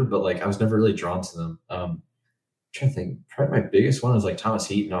 sure, but like I was never really drawn to them. Trying to think, probably my biggest one was like Thomas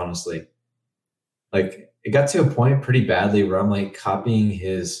Heaton, honestly. Like it got to a point pretty badly where I'm like copying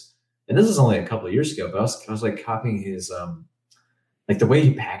his, and this is only a couple of years ago, but I was like copying his like the way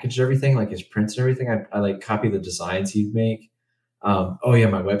he packaged everything, like his prints and everything. I like copy the designs he'd make. Oh yeah,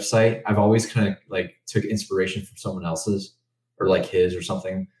 my website. I've always kind of like took inspiration from someone else's or like his or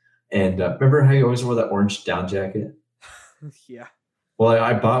something. And remember how you always wore that orange down jacket? Yeah. Well,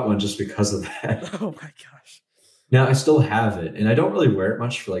 I bought one just because of that. Oh my gosh. Now I still have it, and I don't really wear it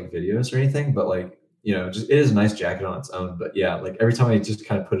much for like videos or anything. But like just it is a nice jacket on its own. But yeah, like every time I just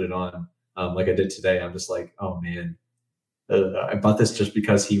kind of put it on, like I did today, I'm just like, oh man, I bought this Yeah. just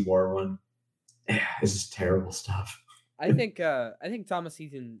because he wore one. Yeah, this is terrible stuff. I think Thomas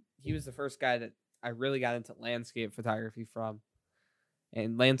Heaton, he was the first guy that I really got into landscape photography from.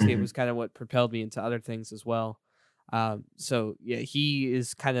 And landscape Mhm. was kind of what propelled me into other things as well. So yeah, he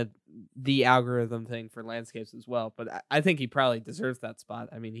is kind of the algorithm thing for landscapes as well. But I think he probably deserves that spot.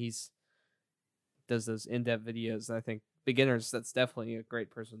 I mean, he's does those in-depth videos. And I think beginners, that's definitely a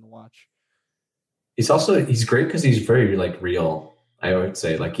great person to watch. He's great because he's very like real. I would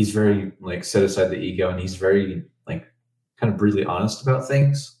say like he's very like set aside the ego, and he's very like kind of brutally honest about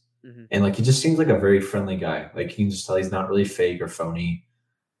things. Hmm. And like he just seems like a very friendly guy. Like you can just tell he's not really fake or phony.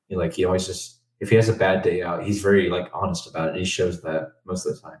 He always just if he has a bad day out, he's very like honest about it. And he shows that most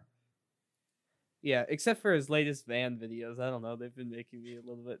of the time. Yeah, except for his latest van videos. I don't know. They've been making me a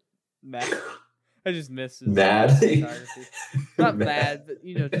little bit mad. I just miss his Mad. photography. Not Mad. mad,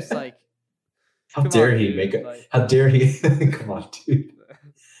 but just like, How come dare on, he make dude. it? Like, How dare he? Come on, dude.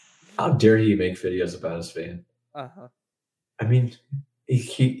 How dare he make videos about his fan? uh-huh. I mean,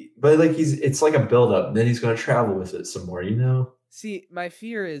 but like it's like a build up. Then he's gonna travel with it some more, you know. See, my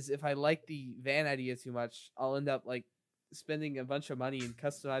fear is if I like the van idea too much, I'll end up like spending a bunch of money and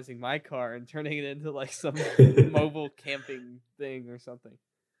customizing my car and turning it into like some mobile camping thing or something.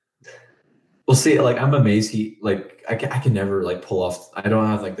 Well, see, like I'm amazed he like I can never like pull off. I don't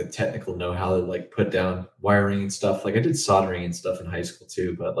have like the technical know how to like put down wiring and stuff. Like I did soldering and stuff in high school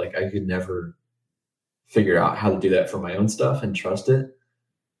too, but like I could never figure out how to do that for my own stuff and trust it.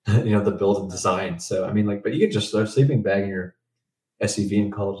 You know, the build and design. So I mean, like, but you could just throw a sleeping bag in your SUV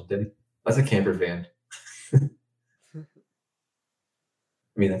and call it a day. That's a camper van. I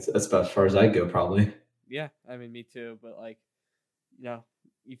mean, that's about as far as I go, probably. Yeah, I mean, me too. But like, you know,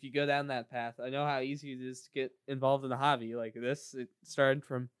 if you go down that path, I know how easy it is to get involved in a hobby like this. It started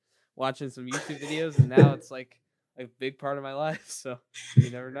from watching some YouTube videos, and now it's like a big part of my life. So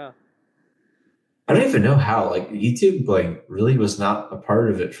you never know. I don't even know how. Like YouTube, like really was not a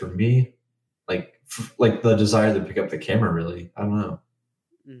part of it for me. Like, like the desire to pick up the camera. Really, I don't know.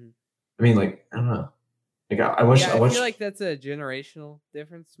 Mm-hmm. I mean, like, I don't know. Like, I feel like that's a generational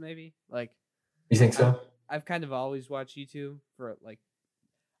difference, maybe. Like, you think so? I've kind of always watched YouTube for like.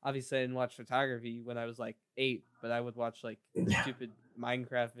 Obviously, I didn't watch photography when I was like 8, but I would watch like stupid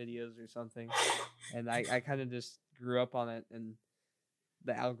Minecraft videos or something, and I kind of just grew up on it, and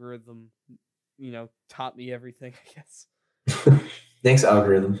the algorithm, you know, taught me everything, I guess. Thanks,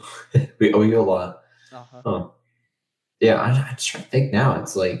 algorithm. We owe you a lot. Uh-huh. Oh, yeah. I'm just trying to think now.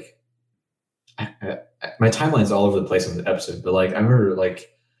 It's like my timeline's all over the place on the episode, but like I remember,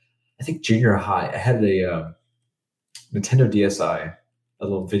 like I think junior high, I had a Nintendo DSi, a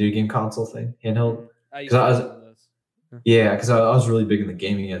little video game console thing, handheld. Because I was really big in the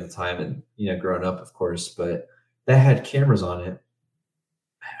gaming at the time, and you know, growing up, of course. But that had cameras on it.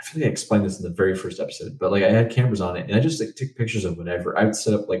 I feel like I explained this in the very first episode, but like I had cameras on it, and I just like took pictures of whatever. I would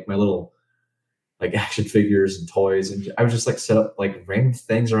set up like my little like action figures and toys, and I would just like set up like random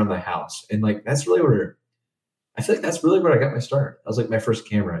things around the house, and like that's really where I feel like that's really where I got my start. That was like my first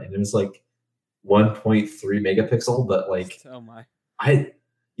camera, and it was like 1.3 megapixel, but like oh my,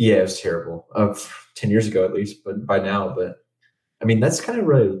 yeah, it was terrible. Of 10 years ago at least, but by now, but I mean that's kind of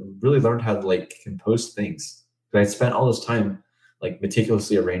really learned how to like compose things. But I spent all this time like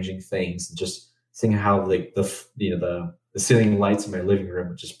meticulously arranging things and just seeing how like the ceiling lights in my living room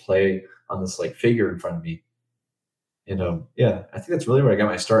would just play on this like figure in front of me. And yeah, I think that's really where I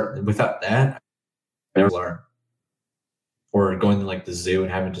got my start. And without that, I never learned. Or going to like the zoo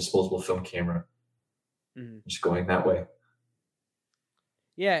and having a disposable film camera. Mm-hmm. Just going that way.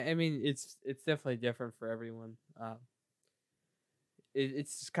 Yeah, I mean it's definitely different for everyone.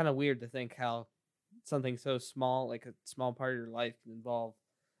 It's just kind of weird to think how something so small, like a small part of your life, can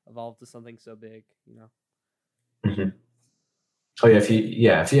evolve to something so big. You know. Mm-hmm. Oh yeah, if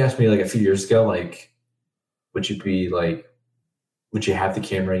you asked me like a few years ago, like, would you have the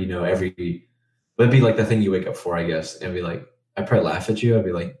camera? You know, would it be like the thing you wake up for? I guess, and be like, I'd probably laugh at you. I'd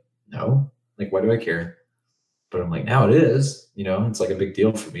be like, no, like, why do I care? But I'm like, now it is. You know, it's like a big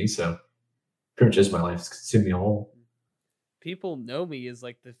deal for me. So pretty much is my life. It's consumed me whole. People know me as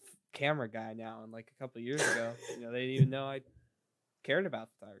like the camera guy now, and like a couple of years ago, you know, they didn't even know I cared about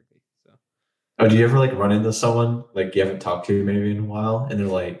photography. So, oh, do you ever like run into someone like you haven't talked to maybe in a while, and they're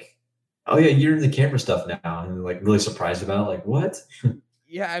like, "Oh yeah, you're in the camera stuff now," and they're like really surprised about it, like what?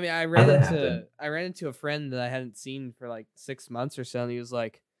 Yeah, I mean, I ran into a friend that I hadn't seen for like 6 months or so, and he was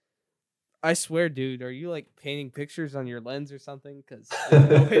like, I swear, dude, are you like painting pictures on your lens or something? Because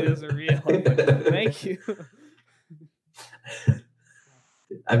no way those are real. Like, thank you.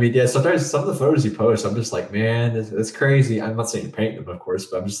 I mean, yeah, sometimes some of the photos you post, I'm just like, man, it's crazy. I'm not saying you paint them, of course,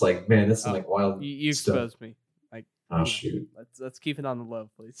 but I'm just like, man, this is like wild. You exposed me. Like, oh shoot. Let's keep it on the low,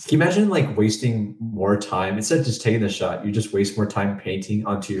 please. Can you imagine like wasting more time instead of just taking the shot? You just waste more time painting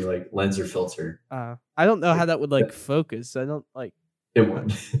onto your like lens or filter. I don't know how that would like focus. I don't like. It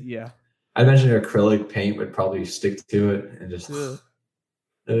would. Yeah. I imagine acrylic paint would probably stick to it and just.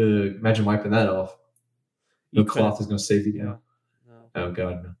 Imagine wiping that off. No cloth is going to save you. Yeah. No. Oh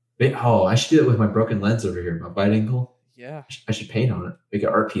god, no. Oh, I should do it with my broken lens over here, my wide angle. Yeah. I should paint on it. Make an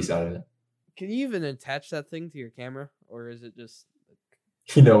art piece out of it. Can you even attach that thing to your camera, or is it just?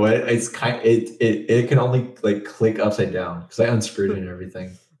 You know what? It's it can only like click upside down because I unscrewed it and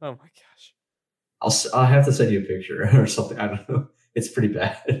everything. Oh my gosh. I'll have to send you a picture or something. I don't know. It's pretty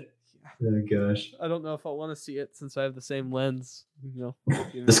bad. Oh gosh. I don't know if I want to see it since I have the same lens. You know.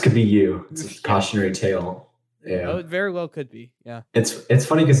 This could be you. It's a cautionary tale. Yeah. Oh, it very well could be. Yeah. It's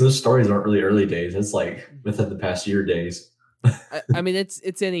funny because those stories aren't really early days. It's like within the past year days. I mean,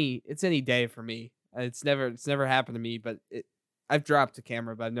 it's any day for me. It's never happened to me, but I've dropped a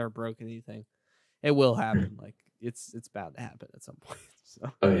camera, but I've never broken anything. It will happen. Like it's bound to happen at some point. So.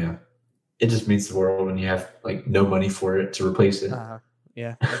 Oh yeah, it just means the world when you have like no money for it to replace it.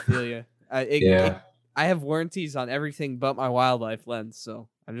 Yeah, I feel you. Yeah. I have warranties on everything but my wildlife lens, so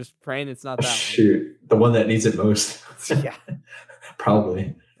I'm just praying it's not that Shoot, the one that needs it most. Yeah,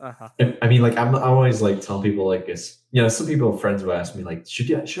 probably. Uh-huh. I mean, like I'm always like telling people like this. You know, some people friends will ask me like, should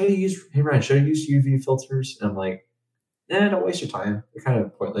I use? Hey Ryan, should I use UV filters? And I'm like, don't waste your time. They're kind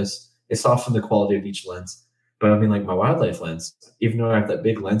of pointless. They soften the quality of each lens. But I mean, like my wildlife lens, even though I have that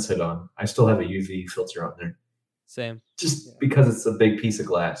big lens hood on, I still have a UV filter on there. Same. Just because it's a big piece of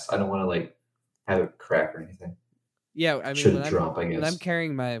glass, I don't want to like have it crack or anything. Yeah, I mean, should drop. I guess when I'm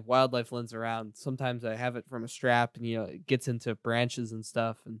carrying my wildlife lens around, sometimes I have it from a strap, and it gets into branches and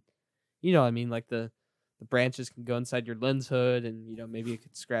stuff, and I mean, like the branches can go inside your lens hood, and maybe it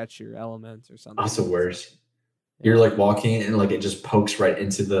could scratch your elements or something. That's the worst. Yeah. You're like walking and like it just pokes right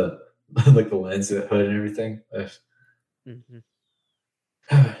into the like the lens hood and everything. Mm-hmm.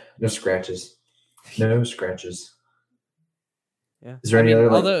 No scratches. No scratches. Yeah. Is there any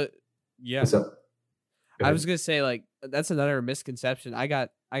other? Although, yeah. What's up? I was gonna say, like, that's another misconception. I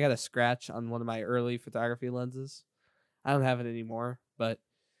got a scratch on one of my early photography lenses. I don't have it anymore, but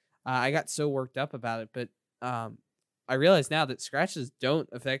I got so worked up about it. But I realize now that scratches don't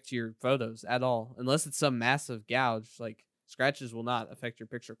affect your photos at all, unless it's some massive gouge. Like scratches will not affect your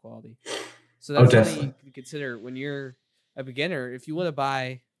picture quality. So that's something you can consider when you're a beginner. If you want to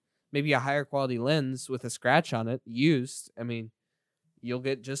buy maybe a higher quality lens with a scratch on it used, I mean, you'll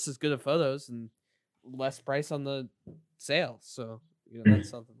get just as good of photos and less price on the sale. So that's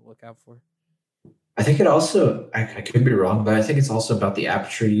something to look out for. I think it also, I could be wrong, but I think it's also about the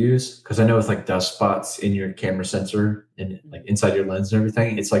aperture you use. Because I know with like dust spots in your camera sensor and like inside your lens and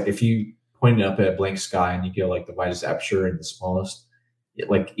everything, it's like if you point it up at a blank sky and you go like the widest aperture and the smallest,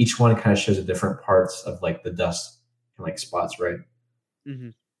 like each one kind of shows a different parts of like the dust and like spots, right? Mm-hmm.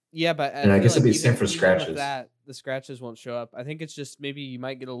 Yeah, but I guess it'd be the same for scratches. The scratches won't show up. I think it's just maybe you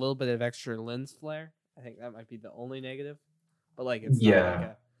might get a little bit of extra lens flare. I think that might be the only negative. But like it's not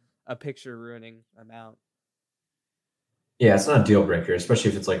like a picture ruining amount. Yeah, it's not a deal breaker,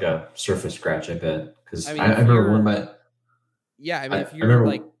 especially if it's like a surface scratch, I bet. Because I remember one of my... Yeah, I mean, if you're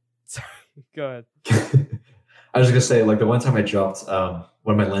like... Sorry, go ahead. I was going to say, like the one time I dropped one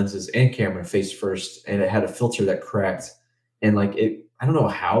of my lenses and camera face first, and it had a filter that cracked. And like it, I don't know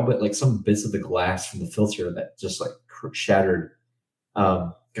how, but like some bits of the glass from the filter that just like shattered,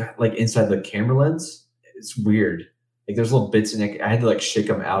 got like inside the camera lens. It's weird. Like there's little bits in it. I had to like shake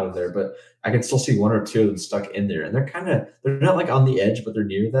them out of there, but I can still see one or two of them stuck in there. And they're not like on the edge, but they're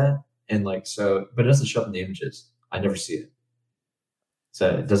near that. And like, so, but it doesn't show up in the images. I never see it. So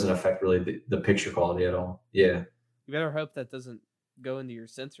it doesn't affect really the picture quality at all. Yeah. You better hope that doesn't go into your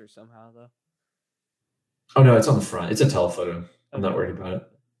sensor somehow though. Oh no, it's on the front. It's a telephoto. Okay. I'm not worried about it.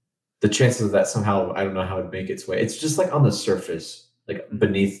 The chances of that somehow, I don't know how it would make its way. It's just like on the surface, like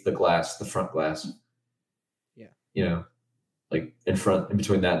beneath the glass, the front glass. Yeah. Like in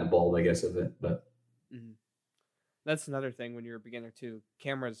between that and the bulb, I guess, of it. But that's another thing when you're a beginner too.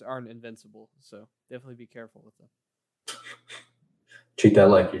 Cameras aren't invincible, so definitely be careful with them. Treat that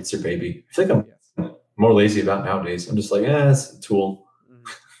like it's your baby. I feel like I'm more lazy about nowadays. I'm just like, it's a tool.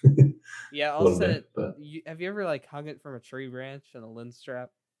 Yeah, also, have you ever like hung it from a tree branch on a lens strap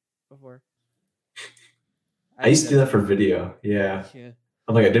before? I used to do that for video. Yeah.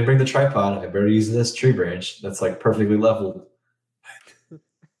 I'm like, I didn't bring the tripod. I better use this tree branch that's like perfectly leveled.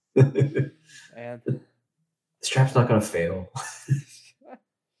 And the strap's not gonna fail.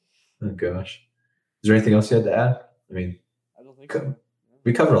 Oh gosh. Is there anything else you had to add? I mean, I don't think so.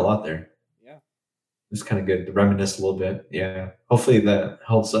 We covered a lot there. Yeah. It's kind of good to reminisce a little bit. Yeah. Hopefully that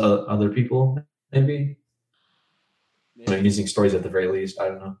helps other people, maybe. I'm using stories at the very least. I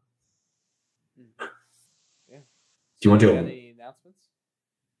don't know. Yeah. Do you want to have any announcements?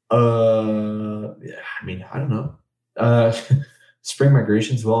 Yeah, I mean, I don't know. Spring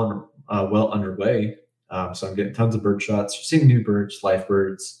migration's well underway. So I'm getting tons of bird shots, seeing new birds, live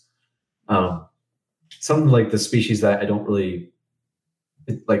birds. Some like the species that I don't really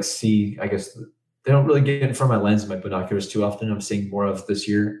like see, I guess they don't really get in front of my lens and my binoculars too often. I'm seeing more of this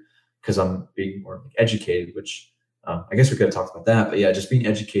year because I'm being more educated, which I guess we could have talked about that. But yeah, just being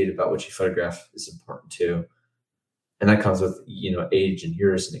educated about what you photograph is important too. And that comes with, age and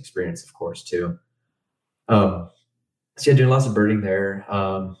years and experience, of course, too. So yeah, doing lots of birding there.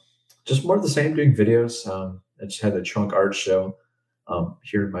 Just more of the same, doing videos. I just had the Trunk Art Show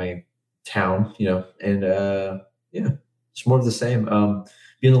here in my town, and yeah, just more of the same.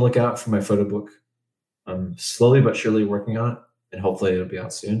 Be on the lookout for my photo book. I'm slowly but surely working on it. and hopefully it'll be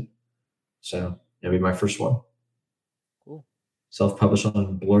out soon. So it'll be my first one. Cool. Self-published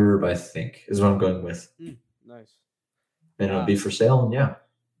on Blurb, I think, is what I'm going with. Nice. And it'll be for sale, and yeah.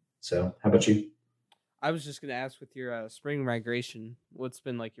 So how about you? I was just gonna ask, with your spring migration, what's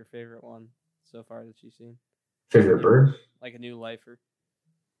been like your favorite one so far that you've seen? Favorite bird? Like a new lifer.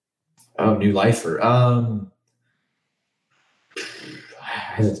 Oh, new lifer. I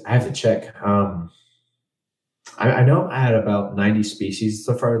have to check. I know I had about 90 species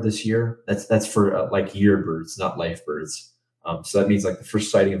so far this year. That's for like year birds, not life birds. So that means like the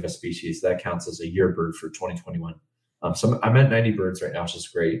first sighting of a species that counts as a year bird for 2021. So I'm at 90 birds right now, which is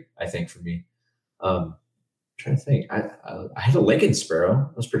great, I think, for me. I'm trying to think. I had a Lincoln sparrow.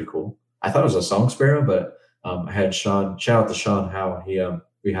 That was pretty cool. I thought it was a song sparrow, but I had Sean. Shout out to Sean Howe.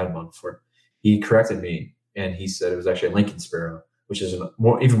 We had him on before. He corrected me, and he said it was actually a Lincoln sparrow, which is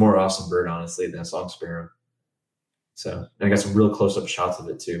even more awesome bird, honestly, than a song sparrow. So and I got some real close up shots of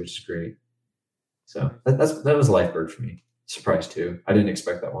it too, which is great. So that was a life bird for me. Surprised too. I didn't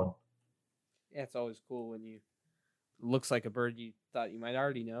expect that one. Yeah, it's always cool when you looks like a bird you thought you might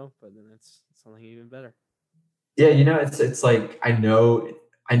already know, but then it's something even better. Yeah, it's like I knew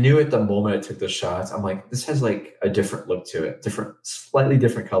at the moment I took those shots, I'm like, this has like a different look to it, slightly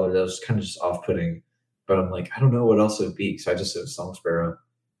different color that was kind of just off-putting. But I'm like, I don't know what else it would be. So I just said song sparrow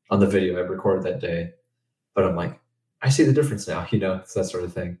on the video I recorded that day. But I'm like, I see the difference now, it's that sort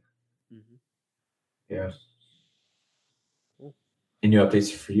of thing. Mm-hmm. Yeah. Cool. Any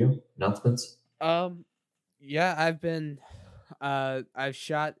updates for you? Announcements? Yeah, I've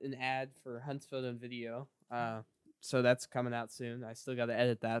shot an ad for Hunt's Photo and Video. So that's coming out soon. I still got to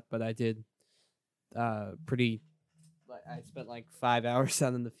edit that, but I did I spent like 5 hours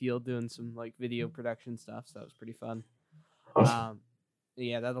out in the field doing some like video production stuff, so that was pretty fun. Awesome.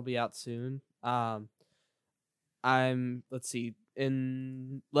 Yeah, that'll be out soon. Let's see,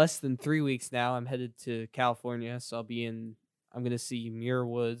 in less than 3 weeks now, I'm headed to California, so I'm going to see Muir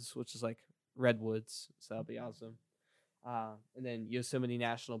Woods, which is like redwoods, so that'll be awesome. And then Yosemite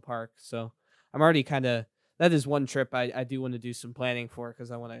National Park. So I'm already that is one trip I do want to do some planning for, because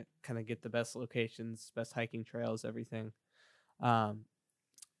I want to kind of get the best locations, best hiking trails, everything. And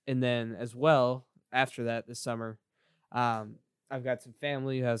then as well, after that this summer, I've got some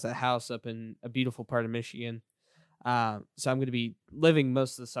family who has a house up in a beautiful part of Michigan. So I'm going to be living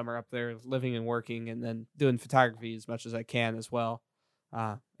most of the summer up there, living and working, and then doing photography as much as I can as well.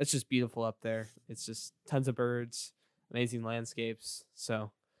 It's just beautiful up there. It's just tons of birds, amazing landscapes.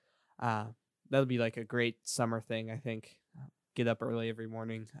 So that'll be like a great summer thing, I think. Get up early every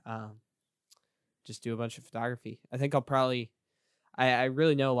morning, just do a bunch of photography. I think I'll probably, I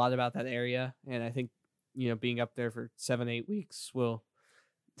really know a lot about that area, and I think, being up there for 7-8 weeks will,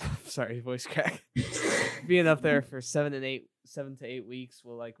 sorry, voice crack. Being up there for 7 to 8 weeks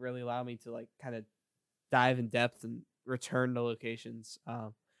will like really allow me to like kind of dive in depth and return to locations.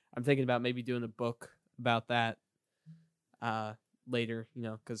 I'm thinking about maybe doing a book about that later,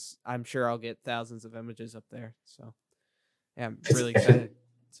 because I'm sure I'll get thousands of images up there. So yeah, I'm really excited.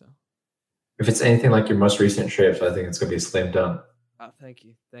 So if it's anything like your most recent trips, I think it's gonna be a slam dunk. Oh, thank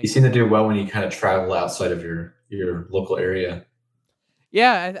you. You seem to do well when you kind of travel outside of your local area.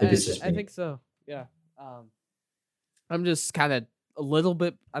 Yeah, I think so. Yeah. I'm just kind of a little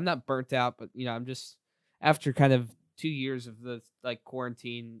bit, I'm not burnt out, but I'm just, after kind of 2 years of the like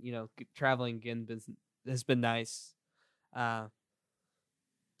quarantine, traveling again has been nice.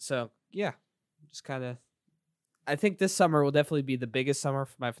 So yeah, just kind of, I think this summer will definitely be the biggest summer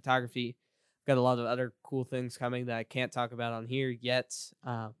for my photography. Got a lot of other cool things coming that I can't talk about on here yet.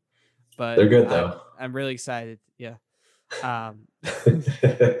 But they're good though. I'm really excited. Yeah. Yeah.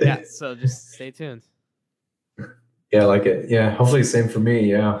 So just stay tuned. Yeah, I like it. Yeah. Hopefully same for me.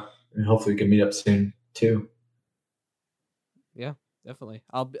 Yeah. And hopefully we can meet up soon too. Yeah, definitely.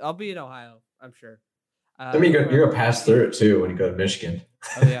 I'll be in Ohio, I'm sure. I mean, you're gonna pass through it too when you go to Michigan.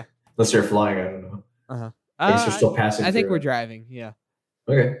 Oh yeah. Unless you're flying, I don't know. I guess you're still passing. I think we're driving. Yeah.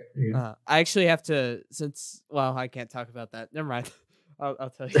 Okay. I actually have to, I can't talk about that. Never mind.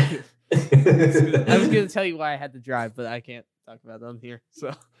 I'll tell you. I was going to tell you why I had to drive, but I can't talk about them here.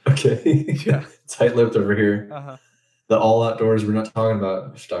 So okay. Yeah. Tight-lipped over here. The all outdoors. We're not talking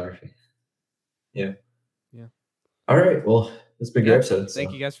about photography. Yeah. Yeah. All right. Well, it's been a good episode.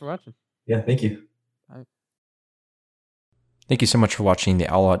 Thank you guys for watching. Yeah. Thank you. Thank you so much for watching the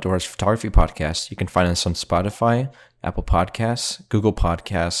All Outdoors Photography Podcast. You can find us on Spotify, Apple Podcasts, Google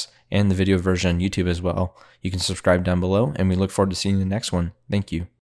Podcasts, and the video version on YouTube as well. You can subscribe down below, and we look forward to seeing you in the next one. Thank you.